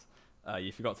Bottas.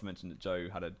 You forgot to mention that Joe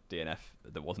had a DNF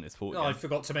that wasn't his fault. I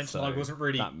forgot to mention I wasn't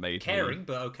really caring,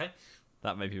 but okay.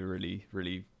 That made me really,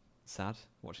 really sad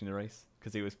watching the race,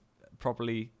 because he was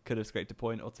probably could have scraped a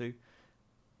point or two,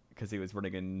 because he was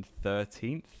running in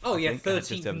 13th. Oh, yeah,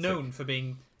 13th, known for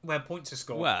being where points are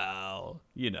scored. Well,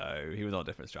 he was on a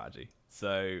different strategy,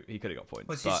 so he could have got points.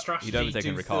 Was his strategy do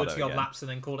 30-odd laps and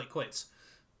then call it quits?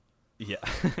 Yeah.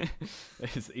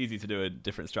 It's easy to do a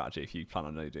different strategy if you plan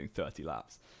on only doing 30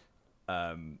 laps.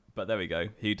 But there we go.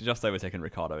 He'd just overtaken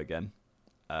Ricciardo again,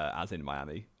 as in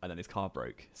Miami, and then his car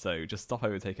broke. So just stop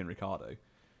overtaking Ricciardo,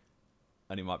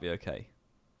 and he might be okay.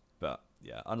 But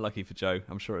yeah, unlucky for Joe.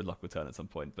 I'm sure his luck will turn at some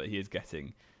point, but he is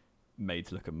getting made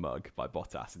to look a mug by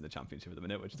Bottas in the championship at the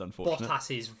minute, which is unfortunate.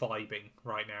 Bottas is vibing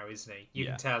right now, isn't he? You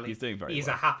can tell he's doing very he's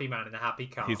well. A happy man in a happy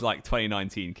car. He's like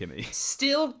 2019 Kimi.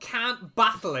 Still can't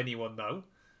battle anyone, though.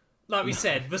 Like we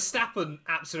said, Verstappen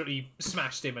absolutely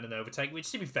smashed him in an overtake, which,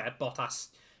 to be fair, Bottas...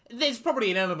 There's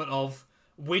probably an element of,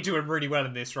 we're doing really well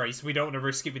in this race, we don't want to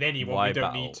risk it with anyone, we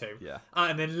don't need to. Yeah.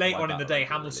 And then late on in the day,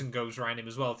 Hamilton goes around him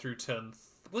as well through turn...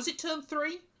 Was it turn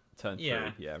 3? Turn 3,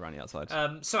 yeah, around the outside.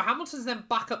 So Hamilton's then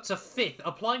back up to 5th,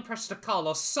 applying pressure to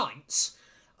Carlos Sainz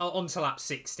onto lap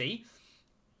 60.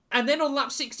 And then on lap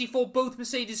 64, both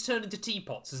Mercedes turn into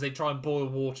teapots as they try and boil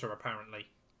water, apparently.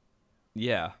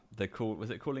 Yeah, was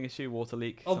it cooling issue, water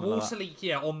leak? A water leak,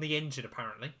 on the engine,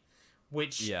 apparently.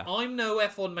 Which, I'm no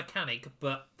F1 mechanic,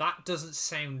 but that doesn't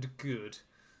sound good.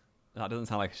 That doesn't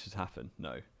sound like it should happen,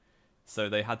 no. So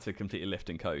they had to completely lift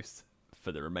and coast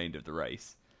for the remainder of the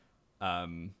race,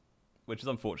 which is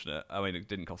unfortunate. I mean, it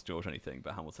didn't cost George anything,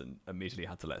 but Hamilton immediately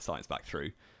had to let Sainz back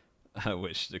through,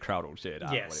 which the crowd all cheered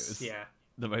at when it was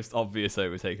the most obvious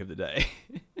overtake of the day.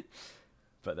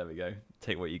 But there we go.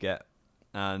 Take what you get.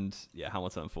 And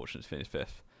Hamilton unfortunately finished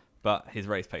 5th, but his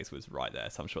race pace was right there,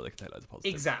 so I'm sure they can take loads of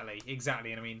positives.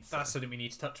 Exactly. And I mean, that's something we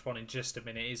need to touch upon in just a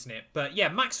minute, isn't it? But yeah,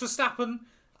 Max Verstappen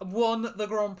won the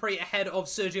Grand Prix ahead of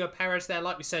Sergio Perez there.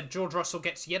 Like we said, George Russell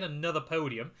gets yet another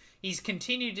podium. He's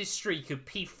continued his streak of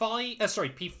P4,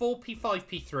 P5,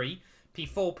 P3,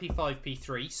 P4, P5,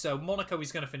 P3. So Monaco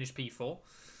is going to finish P4.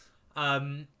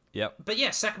 Yep. But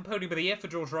yeah, second podium of the year for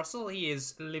George Russell. He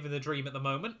is living the dream at the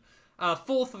moment.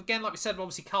 4th, again, like we said,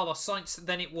 obviously Carlos Sainz.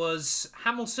 Then it was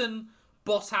Hamilton,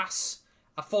 Bottas,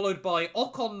 followed by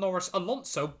Ocon, Norris,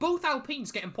 Alonso. Both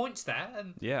Alpines getting points there.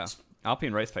 And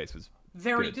Alpine race pace was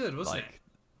very good, wasn't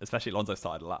it? especially Alonso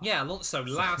started last. Yeah, Alonso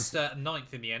last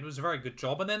ninth in the end was a very good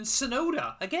job. And then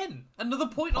Tsunoda, again, another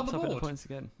point on the Pops up in board. points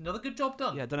again. Another good job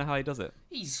done. Yeah, I don't know how he does it.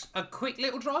 He's a quick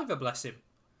little driver, bless him.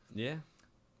 Yeah,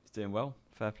 he's doing well.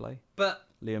 Fair play. But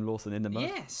Liam Lawson in the mud.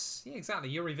 yes, yeah, exactly.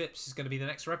 Yuri Vips is going to be the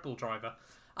next Red Bull driver.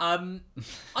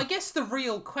 I guess the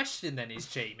real question then is,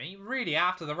 Jamie, really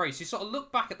after the race, you sort of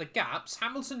look back at the gaps.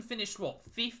 Hamilton finished,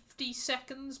 50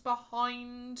 seconds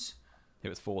behind? It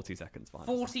was 40 seconds behind.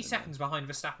 40 seconds behind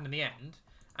Verstappen in the end.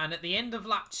 And at the end of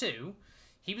lap 2,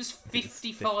 he was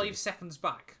 55 50. seconds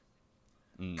back.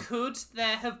 Could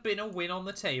there have been a win on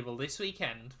the table this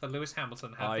weekend for Lewis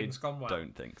Hamilton had things gone well? I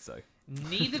don't think so.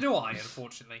 Neither do I,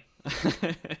 unfortunately.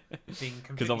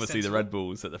 Because obviously the Red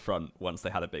Bulls at the front, once they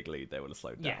had a big lead, they would have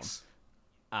slowed down. Yes.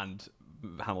 And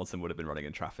Hamilton would have been running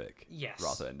in traffic Yes.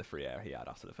 rather than the free air he had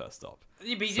after the first stop.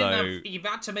 Yeah, but he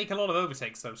had to make a lot of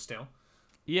overtakes, though, still.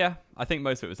 Yeah, I think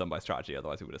most of it was done by strategy,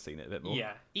 otherwise we would have seen it a bit more.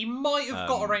 Yeah. He might have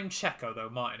got around Checo, though,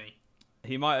 mightn't he?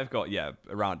 He might have got,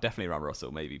 definitely around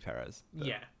Russell, maybe Perez.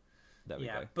 Yeah. There we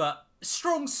go. But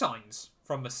strong signs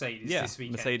from Mercedes this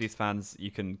weekend. Mercedes fans, you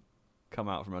can come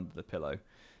out from under the pillow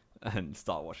and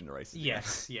start watching the races.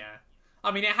 Yes, yeah.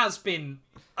 I mean, it has been.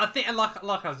 I think, like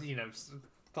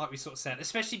we sort of said,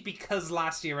 especially because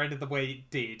last year ended the way it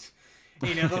did. The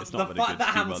fact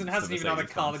that Hamilton hasn't even had a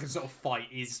car that can sort of fight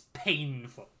is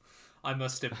painful, I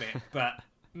must admit. But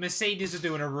Mercedes are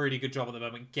doing a really good job at the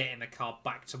moment getting the car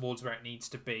back towards where it needs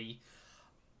to be.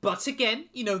 But again,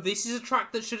 this is a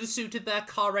track that should have suited their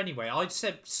car anyway. I'd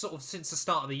said sort of since the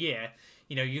start of the year,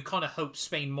 you kind of hope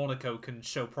Spain-Monaco can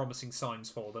show promising signs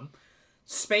for them.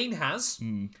 Spain has.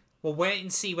 We'll wait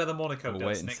and see whether Monaco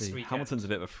does next week. Hamilton's a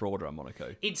bit of a fraud around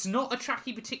Monaco. It's not a track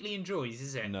he particularly enjoys,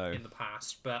 is it? No. In the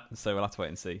past, but so we'll have to wait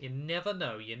and see. You never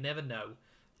know. You never know.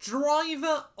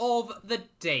 Driver of the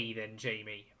day, then,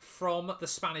 Jamie, from the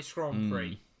Spanish Grand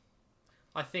Prix.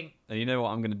 I think. And you know what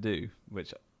I'm going to do,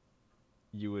 which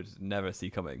you would never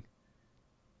see coming.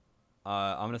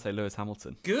 I'm going to say Lewis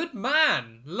Hamilton. Good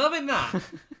man. Loving that.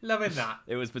 Loving that.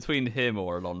 It was between him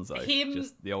or Alonso.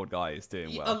 Just the old guy is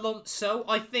doing well. Alonso,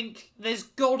 I think there's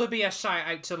got to be a shout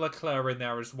out to Leclerc in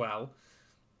there as well.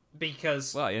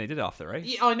 Because... Well, he only did half the race.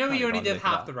 Yeah, I know he only did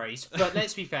half the race, but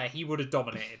let's be fair, he would have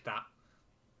dominated that.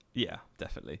 Yeah,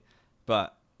 definitely.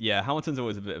 But, yeah, Hamilton's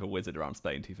always a bit of a wizard around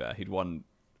Spain, to be fair. He'd won,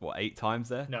 8 times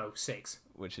there? No, 6.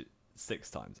 Which is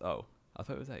 6 times. Oh, I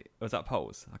thought it was 8. Was that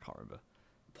poles? I can't remember.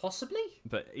 Possibly?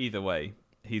 But either way,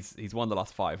 he's won the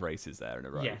last 5 races there in a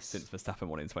row since Verstappen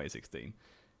won in 2016,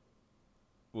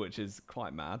 which is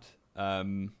quite mad.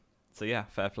 So yeah,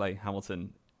 fair play,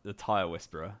 Hamilton, the tyre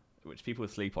whisperer, which people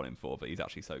sleep on him for, but he's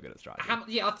actually so good at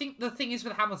strategy. I think the thing is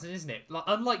with Hamilton, isn't it? Like,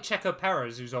 unlike Checo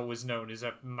Perez, who's always known as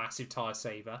a massive tyre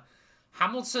saver,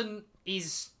 Hamilton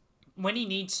is, when he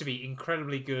needs to be,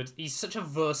 incredibly good. He's such a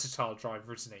versatile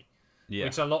driver, isn't he? Yeah,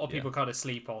 which a lot of people kind of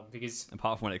sleep on because...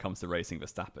 Apart from when it comes to racing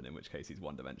Verstappen, in which case he's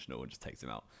one-dimensional and just takes him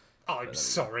out. I'm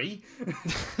sorry.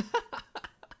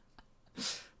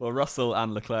 Well, Russell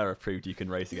and Leclerc have proved you can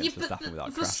race against Verstappen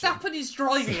without crashing. Verstappen is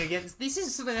driving against... This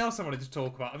is something else I wanted to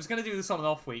talk about. I was going to do this on an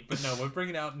off week, but no, we're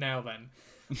bringing it up now then.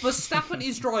 Verstappen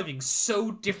is driving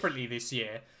so differently this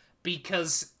year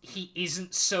because he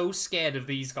isn't so scared of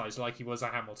these guys like he was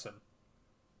at Hamilton.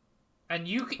 And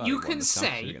you can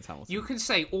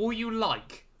say all you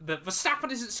like that Verstappen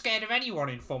isn't scared of anyone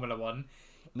in Formula 1.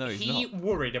 No, he's not.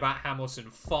 Worried about Hamilton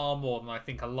far more than I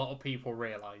think a lot of people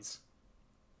realise.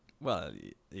 Well,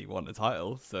 he won the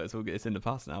title, so it's all good. It's in the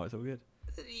past now. It's all good.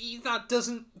 That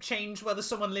doesn't change whether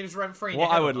someone lives rent free.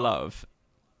 What I would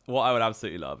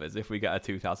absolutely love, is if we get a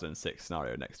 2006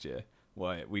 scenario next year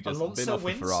where we just bin off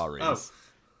the Ferraris. Oh.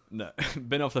 No,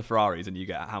 bin off the Ferraris, and you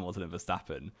get Hamilton and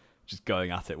Verstappen just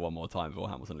going at it one more time before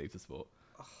Hamilton leaves the sport.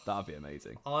 That'd be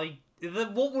amazing.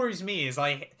 What worries me is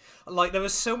there were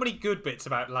so many good bits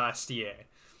about last year,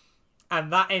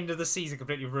 and that end of the season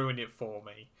completely ruined it for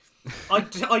me.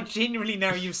 I genuinely,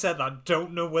 now you've said that,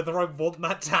 don't know whether I want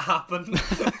that to happen.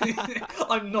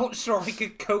 I'm not sure I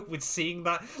could cope with seeing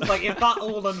that. Like, if that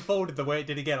all unfolded the way it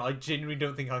did again, I genuinely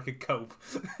don't think I could cope.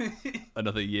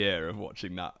 Another year of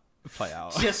watching that play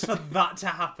out. Just for that to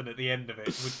happen at the end of it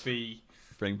would be...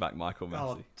 Bring back Michael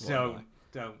Messi. Oh,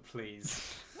 don't,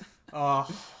 please. Oh,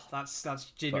 that's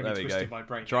genuinely twisted my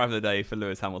brain. Drive of the day for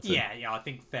Lewis Hamilton. Yeah, I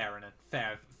think fair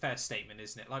statement,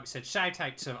 isn't it? Like we said, shout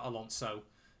out to Alonso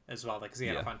as well, because he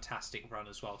had a fantastic run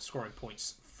as well, scoring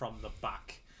points from the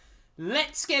back.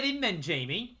 Let's get in then,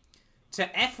 Jamie, to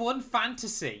F1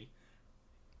 Fantasy.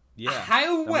 Yeah.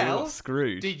 How well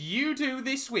screwed did you do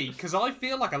this week? Because I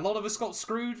feel like a lot of us got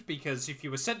screwed, because if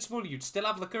you were sensible, you'd still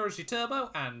have Leclerc as your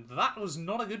turbo, and that was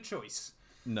not a good choice.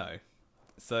 No.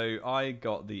 So I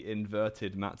got the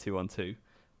inverted Mat 2-on-2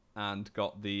 and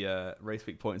got the race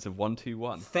week points of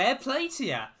 1-2-1. Fair play to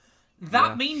you.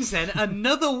 That means then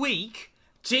another week,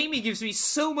 Jamie gives me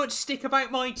so much stick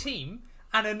about my team,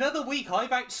 and another week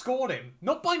I've outscored him.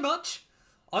 Not by much.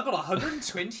 I got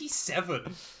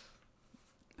 127.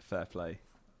 Fair play.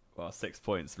 Well, 6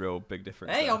 points, real big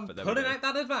difference. Hey, there, I'm putting out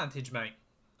that advantage, mate.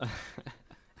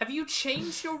 Have you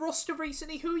changed your roster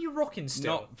recently? Who are you rocking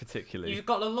still? Not particularly. You've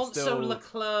got Alonso,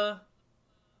 Leclerc,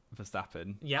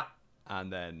 Verstappen. Yeah.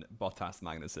 And then Bottas,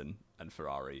 Magnussen, and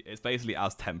Ferrari. It's basically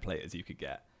as template as you could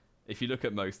get. If you look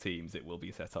at most teams, it will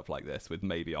be set up like this with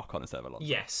maybe Ocon instead of Alonso.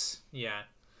 Yes, yeah.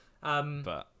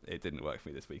 But it didn't work for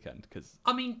me this weekend because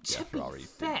to be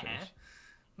fair,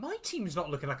 my team's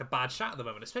not looking like a bad shot at the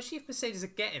moment, especially if Mercedes are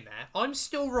getting there. I'm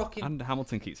still rocking. And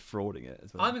Hamilton keeps frauding it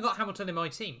as well. I haven't got Hamilton in my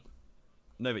team.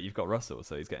 No, but you've got Russell,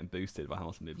 so he's getting boosted by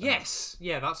Hamilton moving. Yes,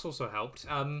 yeah, that's also helped.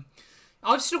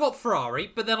 I've still got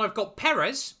Ferrari, but then I've got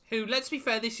Perez, who, let's be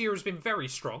fair, this year has been very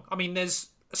strong. I mean, there's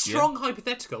a strong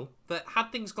hypothetical that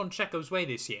had things gone Checo's way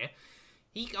this year,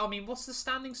 what's the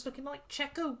standings looking like?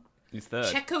 He's third.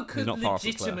 Checo could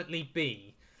legitimately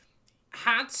be,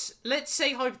 let's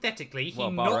say hypothetically, he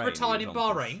not retired in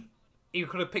Bahrain, he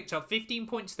could have picked up 15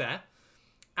 points there.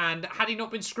 And had he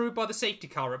not been screwed by the safety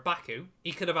car at Baku,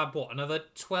 he could have had, another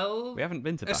 12? We haven't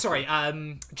been to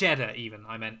Baku. Jeddah even,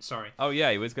 I meant, sorry. Oh,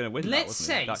 yeah, he was going to win Let's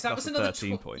say, that that was another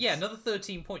 13 points. Yeah, another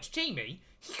 13 points. Jamie,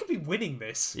 he could be winning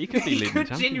this. He could be leading the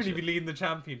championship. Genuinely be leading the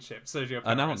championship, Sergio Perez.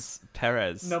 Announce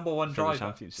Perez number one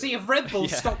driver. See, if Red Bull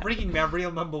stop rigging their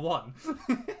real number one,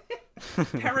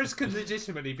 Perez could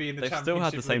legitimately be in the championship. They've still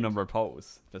had the same number of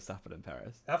poles, Verstappen and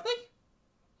Perez. Have they?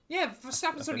 Yeah,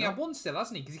 Verstappen's only had one still,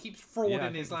 hasn't he? Because he keeps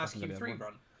frauding his last Q3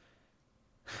 run.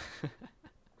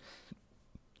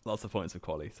 Lots of points of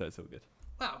quality, so it's all good.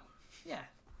 Wow, yeah.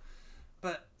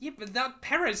 But that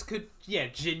Perez could,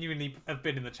 genuinely have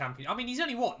been in the champion. I mean, he's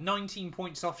only, 19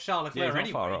 points off Charles Leclerc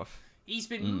anyway. Far off. He's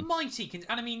been mighty.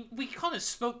 And I mean, we kind of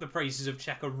spoke the praises of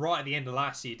Checo right at the end of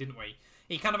last year, didn't we?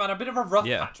 He kind of had a bit of a rough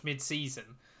patch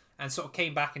mid-season and sort of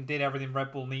came back and did everything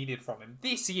Red Bull needed from him.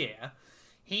 This year,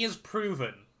 he has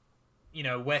proven,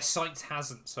 where Sainz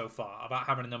hasn't so far about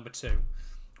having a number 2.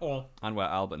 And where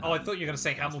Albon I thought you were going to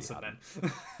say Hamilton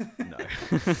then. No.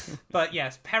 But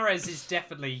yes, Perez is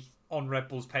definitely on Red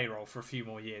Bull's payroll for a few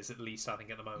more years at least, I think,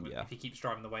 at the moment, if he keeps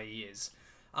driving the way he is.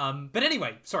 But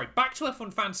anyway, sorry, back to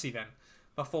F1 Fantasy then,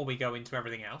 before we go into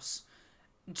everything else.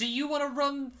 Do you want to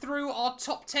run through our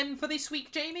top 10 for this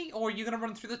week, Jamie? Or are you going to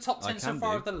run through the top 10 so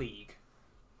far of the league?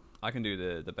 I can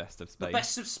do the best of Spain. The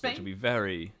best of Spain? Which will be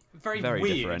very weird,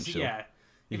 differential. Yeah.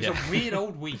 It was a weird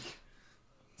old week.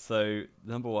 So,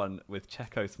 number 1 with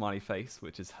Checo smiley face,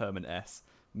 which is Herman S.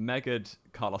 Megad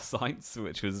Carlos Sainz,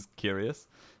 which was curious.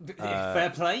 Fair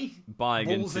play.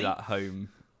 Buying into that home,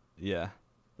 the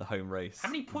home race. How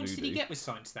many points did he get with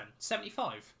Sainz then?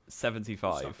 75?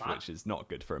 75, which is not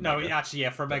good for a No, Mega. actually,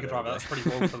 for a Mega driver, that's pretty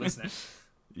woeful, isn't it?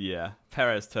 Yeah.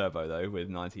 Perez Turbo, though, with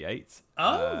 98.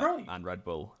 Oh, right. And Red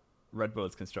Bull. Red Bull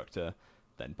as constructor,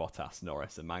 then Bottas,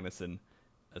 Norris, and Magnussen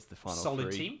as the final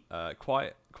solid three. Team.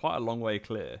 Quite a long way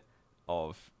clear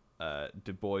of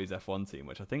Du Bois' F1 team,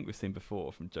 which I think we've seen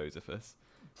before from Josephus.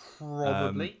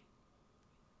 Probably.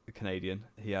 The Canadian.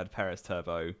 He had Perez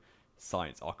Turbo,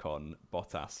 Sainz, Ocon,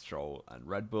 Bottas, Stroll, and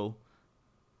Red Bull.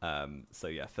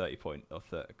 30 point or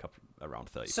around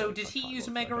 30. So did he use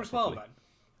a Mega as well then?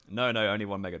 No, only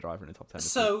one Mega driver in the top 10.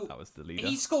 So that was the leader.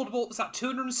 He scored, what was that,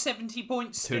 270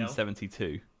 points still?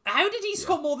 272. How did he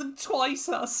score more than twice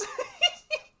us?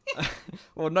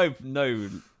 Well, no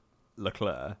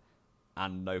Leclerc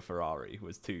and no Ferrari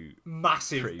was two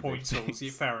massive point totals.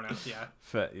 Fair enough, yeah.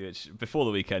 Which before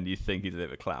the weekend you'd think he's a bit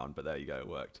of a clown, but there you go, it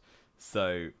worked.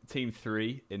 So Team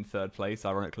 3 in third place,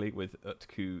 ironically, with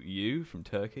Utku Yu from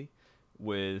Turkey,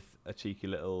 with a cheeky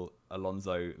little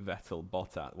Alonso, Vettel,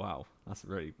 Bottas. Wow, that's a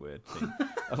really weird thing.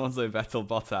 Alonso, Vettel,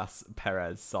 Bottas,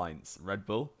 Perez, Sainz, Red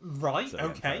Bull. Right, so,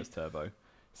 okay. Perez Turbo.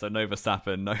 So no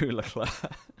Verstappen, no Leclerc.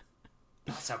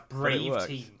 That's a brave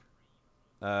team.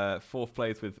 Fourth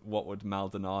place with What Would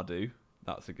Maldonado Do?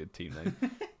 That's a good team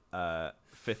name.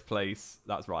 Fifth place,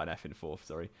 that's Ryan F in fourth,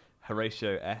 sorry.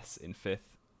 Horatio S in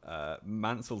fifth.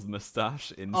 Mansell's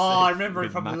Moustache in sixth. Oh, I remember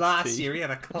it from last year. He had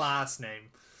a class name.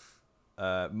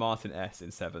 Martin S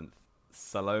in seventh.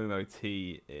 Salomo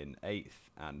T in eighth.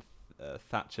 And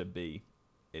Thatcher B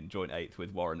in joint eighth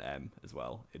with Warren M as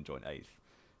well in joint eighth.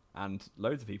 And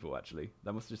loads of people, actually.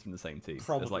 That must have just been the same team.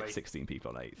 Probably. There's like 16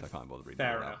 people on eighth. I can't bother reading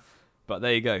Fair that. enough. But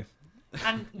there you go.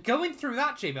 And going through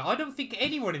that, Jamie, I don't think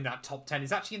anyone in that top 10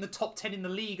 is actually in the top 10 in the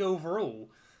league overall.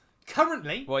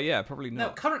 Currently... Well, yeah, probably No,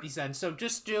 not. currently then, so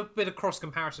just do a bit of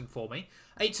cross-comparison for me.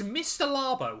 It's Mr.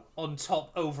 Labo on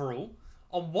top overall,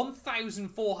 on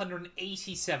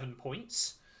 1,487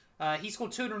 points. He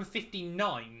scored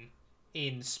 259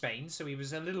 in Spain, so he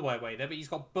was a little way away there, but he's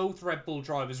got both Red Bull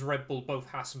drivers, Red Bull, both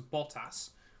Haas and Bottas,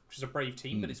 which is a brave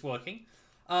team, but it's working.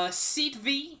 Sid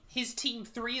V, his Team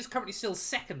 3, is currently still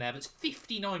second there, but it's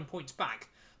 59 points back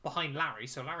behind Larry,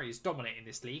 so Larry is dominating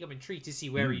this league. I'm intrigued to see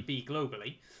where he'd be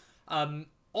globally.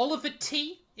 Oliver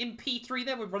T in P3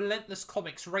 there with Relentless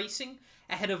Comics Racing,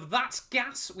 ahead of That's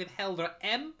Gas with Helder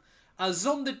M.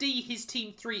 Zonda D, his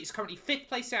Team 3, is currently 5th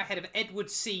place there, ahead of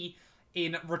Edward C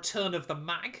in Return of the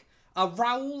Mag.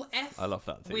 Raoul F. I love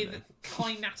that team, with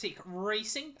Kinatic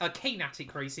Racing,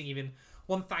 Knatic Racing, even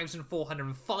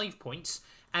 1,405 points.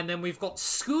 And then we've got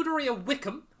Scuderia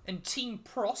Wickham and Team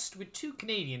Prost with 2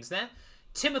 Canadians there.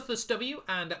 Timothus W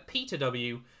and Peter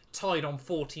W tied on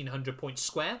 1,400 points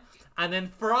square. And then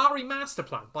Ferrari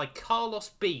Masterplan by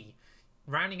Carlos B,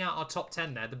 rounding out our top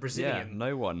 10 there, the Brazilian. Yeah,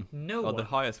 no one. No one. The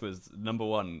highest was number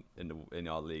 1 in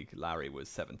our league. Larry was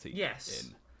 17th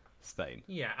in Spain.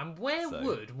 Yeah, and where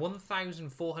would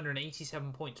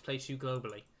 1,487 points place you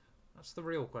globally? That's the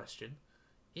real question.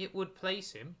 It would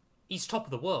place him... He's top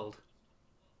of the world.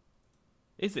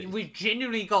 Is it? We've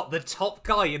genuinely got the top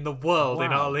guy in the world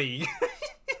in our league.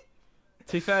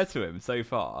 To be fair to him, so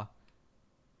far,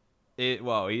 he had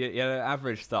an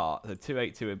average start, so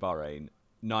 282 in Bahrain,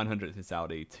 900th in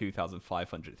Saudi,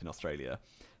 2,500th in Australia.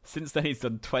 Since then, he's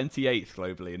done 28th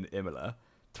globally in Imola,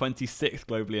 26th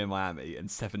globally in Miami, and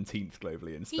 17th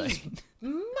globally in Spain. He's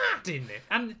mad, isn't it?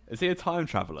 And is he a time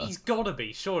traveller? He's got to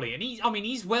be, surely. And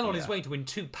he's well on his way to win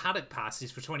 2 paddock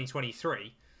passes for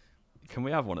 2023. Can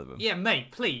we have one of them? Yeah,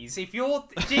 mate, please. If you're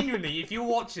genuinely, if you're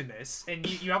watching this and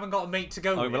you haven't got a mate to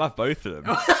go with, we'll have both of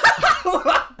them.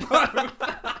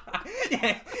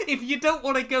 Yeah, if you don't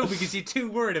want to go because you're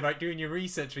too worried about doing your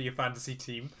research for your fantasy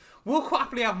team, we'll quite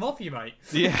happily have them off you, mate.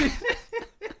 Yeah.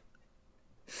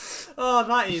 Oh,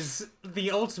 that is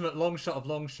the ultimate long shot of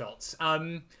long shots.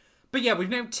 But yeah, we've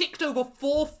now ticked over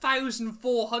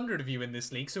 4,400 of you in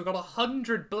this league, so we've got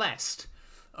 100 blessed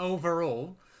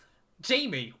overall.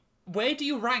 Jamie, where do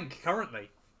you rank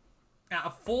currently? Out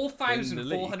of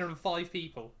 4,405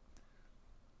 people.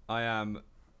 I am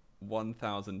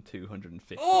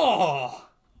 1,250. Oh!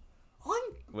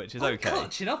 Which is I'm okay.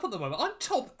 clutching up at the moment.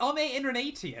 I'm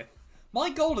 880th. My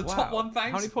goal is top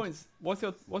 1,000. How many points? What's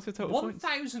your total points?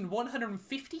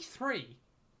 1,153.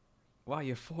 Wow,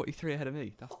 you're 43 ahead of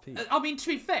me. That's peak. I mean, to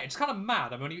be fair, it's kind of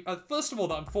mad. I'm only first of all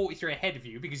that I'm 43 ahead of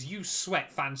you because you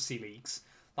sweat fantasy leagues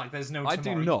like there's no tomorrow. I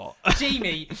do not.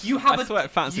 Jamie, you have a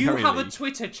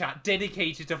Twitter chat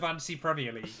dedicated to Fantasy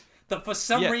Premier League that for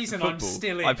some reason football. I'm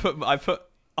still in. I put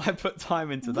time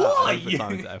into that. Why? I put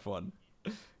time into F1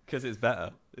 because it's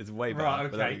better. It's way better. Right,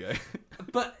 okay. But there we go.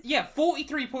 But yeah,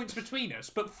 43 points between us,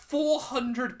 but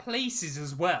 400 places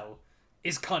as well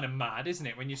is kind of mad, isn't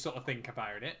it? When you sort of think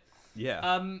about it.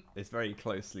 Yeah. It's very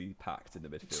closely packed in the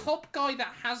midfield. Top guy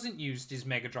that hasn't used his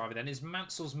Mega Driver then is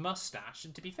Mansell's Mustache,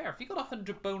 and to be fair, if he got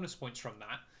 100 bonus points from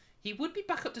that, he would be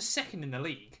back up to second in the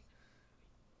league.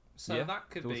 So that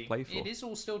could be. It is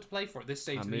all still to play for at this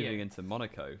stage of the year. Moving into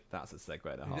Monaco, that's a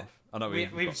segue and a half. I know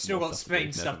we've still got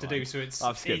Spain stuff to do, so it's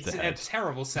a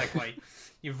terrible segue.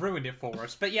 You've ruined it for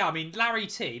us. But yeah, I mean, Larry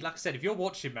T, like I said, if you're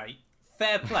watching, mate,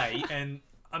 fair play. And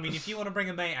I mean, if you want to bring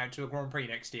a mate out to a Grand Prix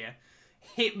next year,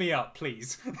 hit me up,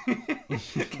 please.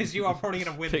 Because you are probably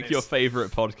going to win Pick your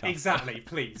favourite podcast. Exactly,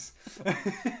 please.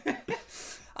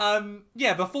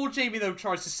 Yeah, before Jamie, though,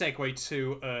 tries to segue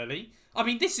too early, I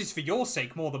mean, this is for your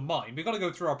sake more than mine. We've got to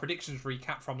go through our predictions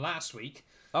recap from last week.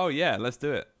 Oh, yeah, let's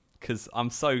do it. Because I'm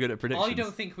so good at predictions. I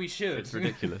don't think we should. It's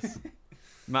ridiculous.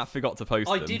 Matt forgot to post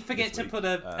I did forget to put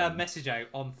a message out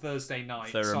on Thursday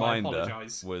night, so I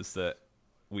apologise. Was that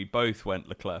we both went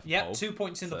Leclerc for pole. 2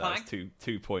 points in the pack.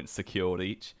 Two points secured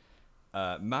each.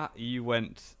 Matt, you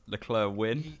went Leclerc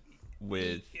win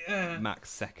with Max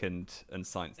second and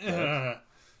Sainz third.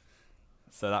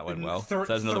 So that went well. So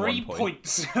there's another 3 1 point.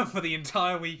 points for the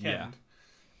entire weekend. Yeah.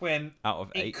 When out of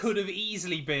 8. It could have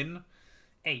easily been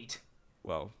 8.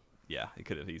 Well, yeah, it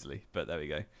could have easily, but there we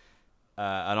go.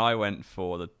 And I went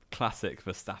for the classic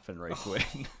Verstappen race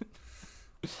win.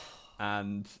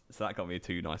 And so that got me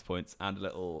 2 nice points and a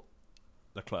little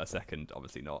Leclerc second,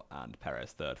 obviously not, and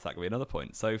Perez third. So that got me another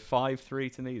point. So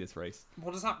 5-3 to me this race.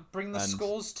 What does that bring the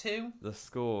scores to? The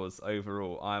scores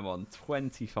overall, I'm on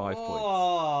 25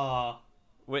 points.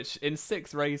 Which in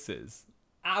 6 races...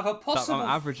 Out of a possible... I'm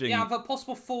averaging... Yeah, out of a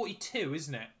possible 42,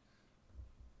 isn't it?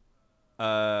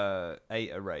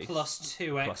 8 a race. Plus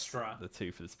 2 extra. The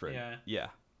 2 for the sprint. Yeah.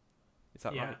 Is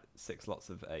that Yeah. right? 6 lots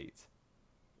of 8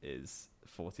 is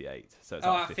 48. So it's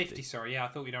Oh, out at of 50. Sorry, yeah, I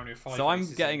thought we'd only have 5. So I'm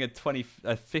races getting in. a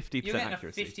 50% You're getting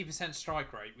accuracy. a 50%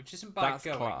 strike rate, which isn't bad That's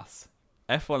going. class.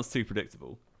 F1's too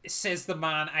predictable. It says the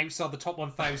man outside the top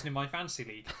 1,000 in my fantasy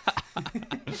league.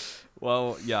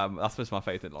 Well, yeah, I suppose my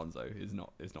faith in Alonso is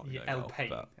not Yeah, going El well, Pain.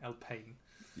 but El Pain.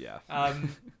 yeah.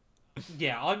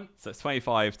 Yeah, I'm. So it's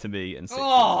 25 to me and 60.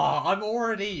 Oh, I'm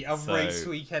already a So, race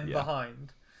weekend yeah.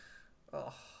 behind.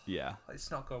 Oh, Yeah. it's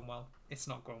not going well. It's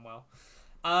not going well.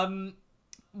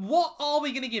 What are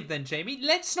we going to give then, Jamie?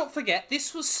 Let's not forget,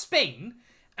 this was Spain,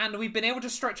 and we've been able to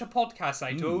stretch a podcast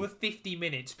out to over 50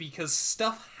 minutes because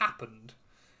stuff happened.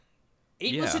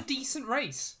 It was a Yeah. decent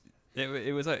race. It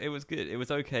was good. It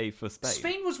was okay for Spain.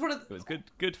 Spain was one of It was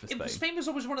good for Spain. Spain was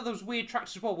always one of those weird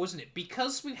tracks as well, wasn't it?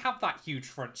 Because we have that huge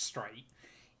front straight,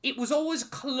 it was always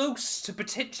close to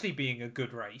potentially being a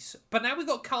good race. But now we've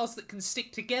got cars that can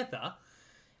stick together.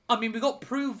 I mean, we got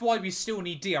proved why we still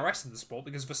need DRS in the sport,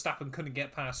 because Verstappen couldn't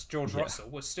get past George Russell.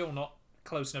 We're still not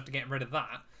close enough to getting rid of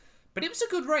that. But it was a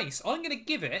good race. I'm going to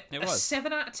give it a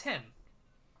 7 out of 10.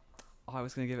 I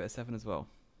was going to give it a 7 as well.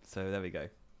 So there we go.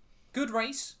 Good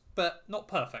race, but not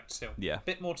perfect still. Yeah.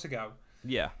 Bit more to go.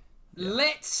 Yeah.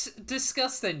 Let's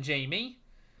discuss then, Jamie,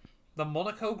 the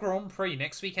Monaco Grand Prix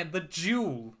next weekend. The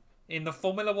duel in the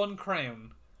Formula 1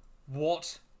 crown.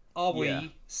 What are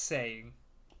we saying?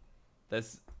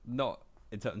 There's not,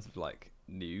 in terms of like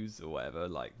news or whatever,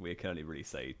 like we can only really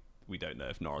say we don't know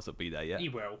if Norris will be there yet. He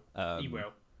will. He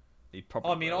will. He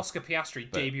probably I mean, will. Oscar Piastri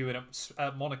debuting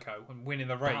at Monaco and winning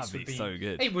the race That'd be so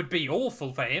good. It would be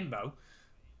awful for him, though.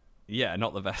 Yeah,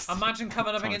 not the best. Imagine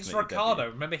coming up time to against make a Ricciardo.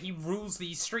 debut. Remember, he rules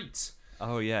these streets.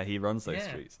 Oh yeah, he runs those Yeah.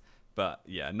 streets. But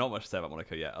yeah, not much to say about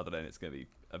Monaco yet, other than it's going to be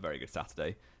a very good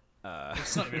Saturday.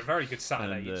 It's not even a very good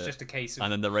Saturday. And, It's just a case of...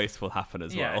 And then the race will happen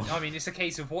as well. I mean, it's a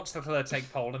case of watch Leclerc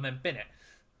take pole and then bin it.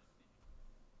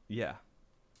 Yeah.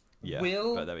 Yeah.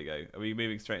 Will- But there we go. Are we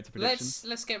moving straight into predictions?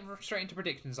 Let's get straight into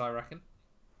predictions, I reckon.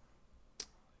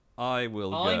 I'm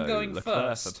going Leclerc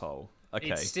first. for pole.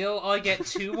 Okay. It's still... I get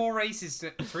 2 more races.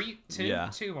 Two more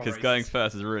Because races. going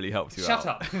first has really helped you Shut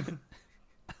out.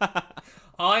 up.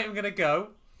 I am going to go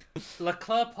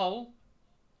Leclerc pole.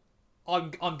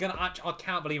 I'm gonna actually, I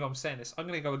can't believe I'm saying this. I'm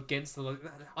gonna go against the.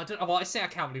 I don't. Well, I say I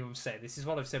can't believe I'm saying this. Is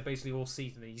what I've said basically all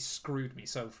season. And he's screwed me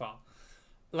so far.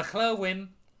 Leclerc win.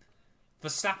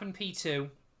 Verstappen P2.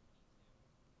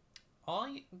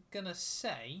 I'm gonna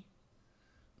say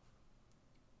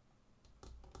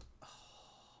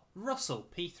Russell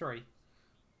P3.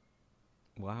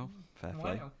 Wow. Fair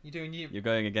play. Wow, you're doing you. You're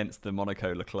going against the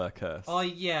Monaco Leclerc curse.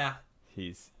 Yeah.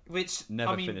 He's Which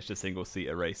never I mean, finished a single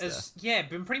seater race there. Yeah,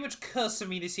 been pretty much cursing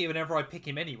me this year whenever I pick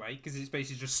him anyway, because it's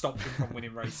basically just stopped him from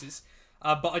winning races.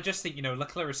 But I just think,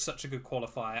 Leclerc is such a good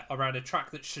qualifier around a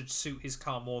track that should suit his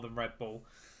car more than Red Bull.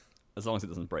 As long as it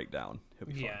doesn't break down, he'll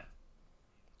be fine. Yeah.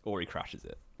 Or he crashes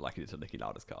it, like he did to Nicky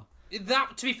Lauda's car.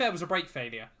 That, to be fair, was a brake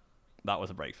failure. That was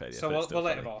a brake failure. So but it's we'll still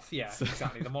let funny. him off. Yeah,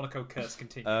 exactly. The Monaco curse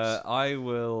continues. I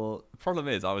will... Problem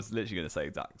is, I was literally going to say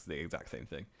the exact same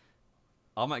thing.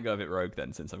 I might go a bit rogue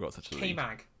then, since I've got such a lead.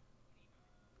 K-Mag.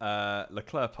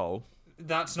 Leclerc pole.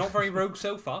 That's not very rogue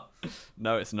so far.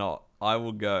 No, it's not. I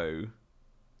will go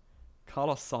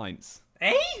Carlos Sainz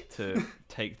Eh? to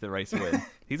take the race win.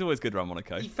 He's always good around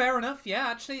Monaco. Fair enough. Yeah,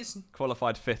 actually, it's...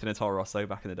 Qualified 5th in a Toro Rosso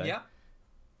back in the day.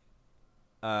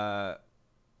 Yeah.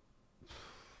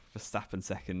 Verstappen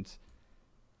 2nd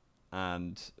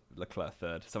and Leclerc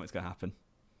 3rd. Something's going to happen.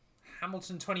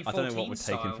 Hamilton I 2014 don't know what would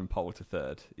take him from pole to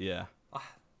 3rd. Yeah.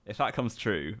 If that comes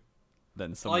true,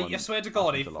 then someone... I swear to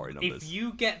God, the lorry numbers. if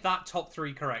you get that top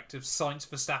 3 correct of Sainz,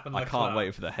 Verstappen, Leclerc... I can't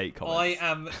wait for the hate comments. I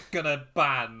am going to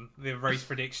ban the race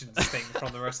predictions thing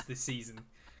from the rest of this season.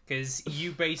 Because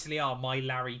you basically are my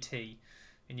Larry T.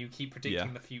 And you keep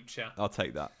predicting the future. I'll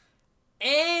take that.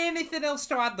 Anything else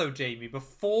to add, though, Jamie,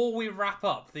 before we wrap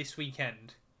up this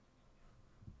weekend?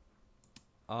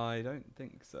 I don't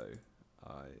think so.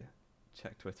 I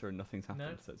checked Twitter and nothing's happened.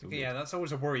 No? So it's all Okay, yeah, good. that's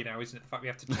always a worry now, isn't it? The fact we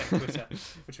have to check Twitter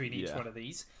between each Yeah. one of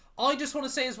these. I just want to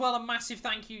say as well a massive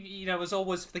thank you, as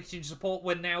always, for the continued support.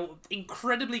 We're now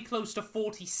incredibly close to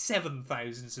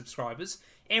 47,000 subscribers.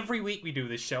 Every week we do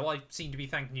this show. I seem to be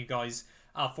thanking you guys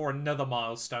for another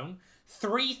milestone.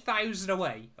 3,000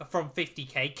 away from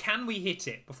 50k. Can we hit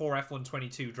it before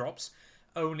F122 drops?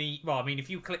 If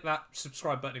you click that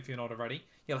subscribe button if you're not already,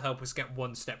 you'll help us get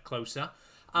one step closer.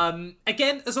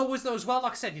 Again, as always, though, as well,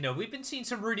 like I said, we've been seeing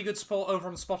some really good support over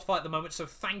on Spotify at the moment, so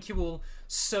thank you all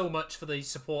so much for the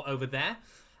support over there.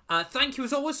 Thank you,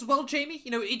 as always, as well, Jamie.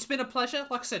 It's been a pleasure.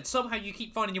 Like I said, somehow you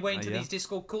keep finding your way into these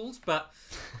Discord calls, but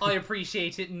I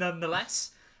appreciate it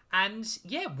nonetheless. And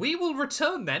yeah, we will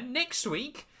return then next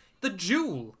week. The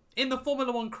duel in the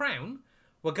Formula One crown.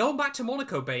 We're going back to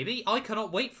Monaco, baby. I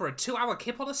cannot wait for a 2-hour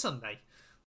kip on a Sunday.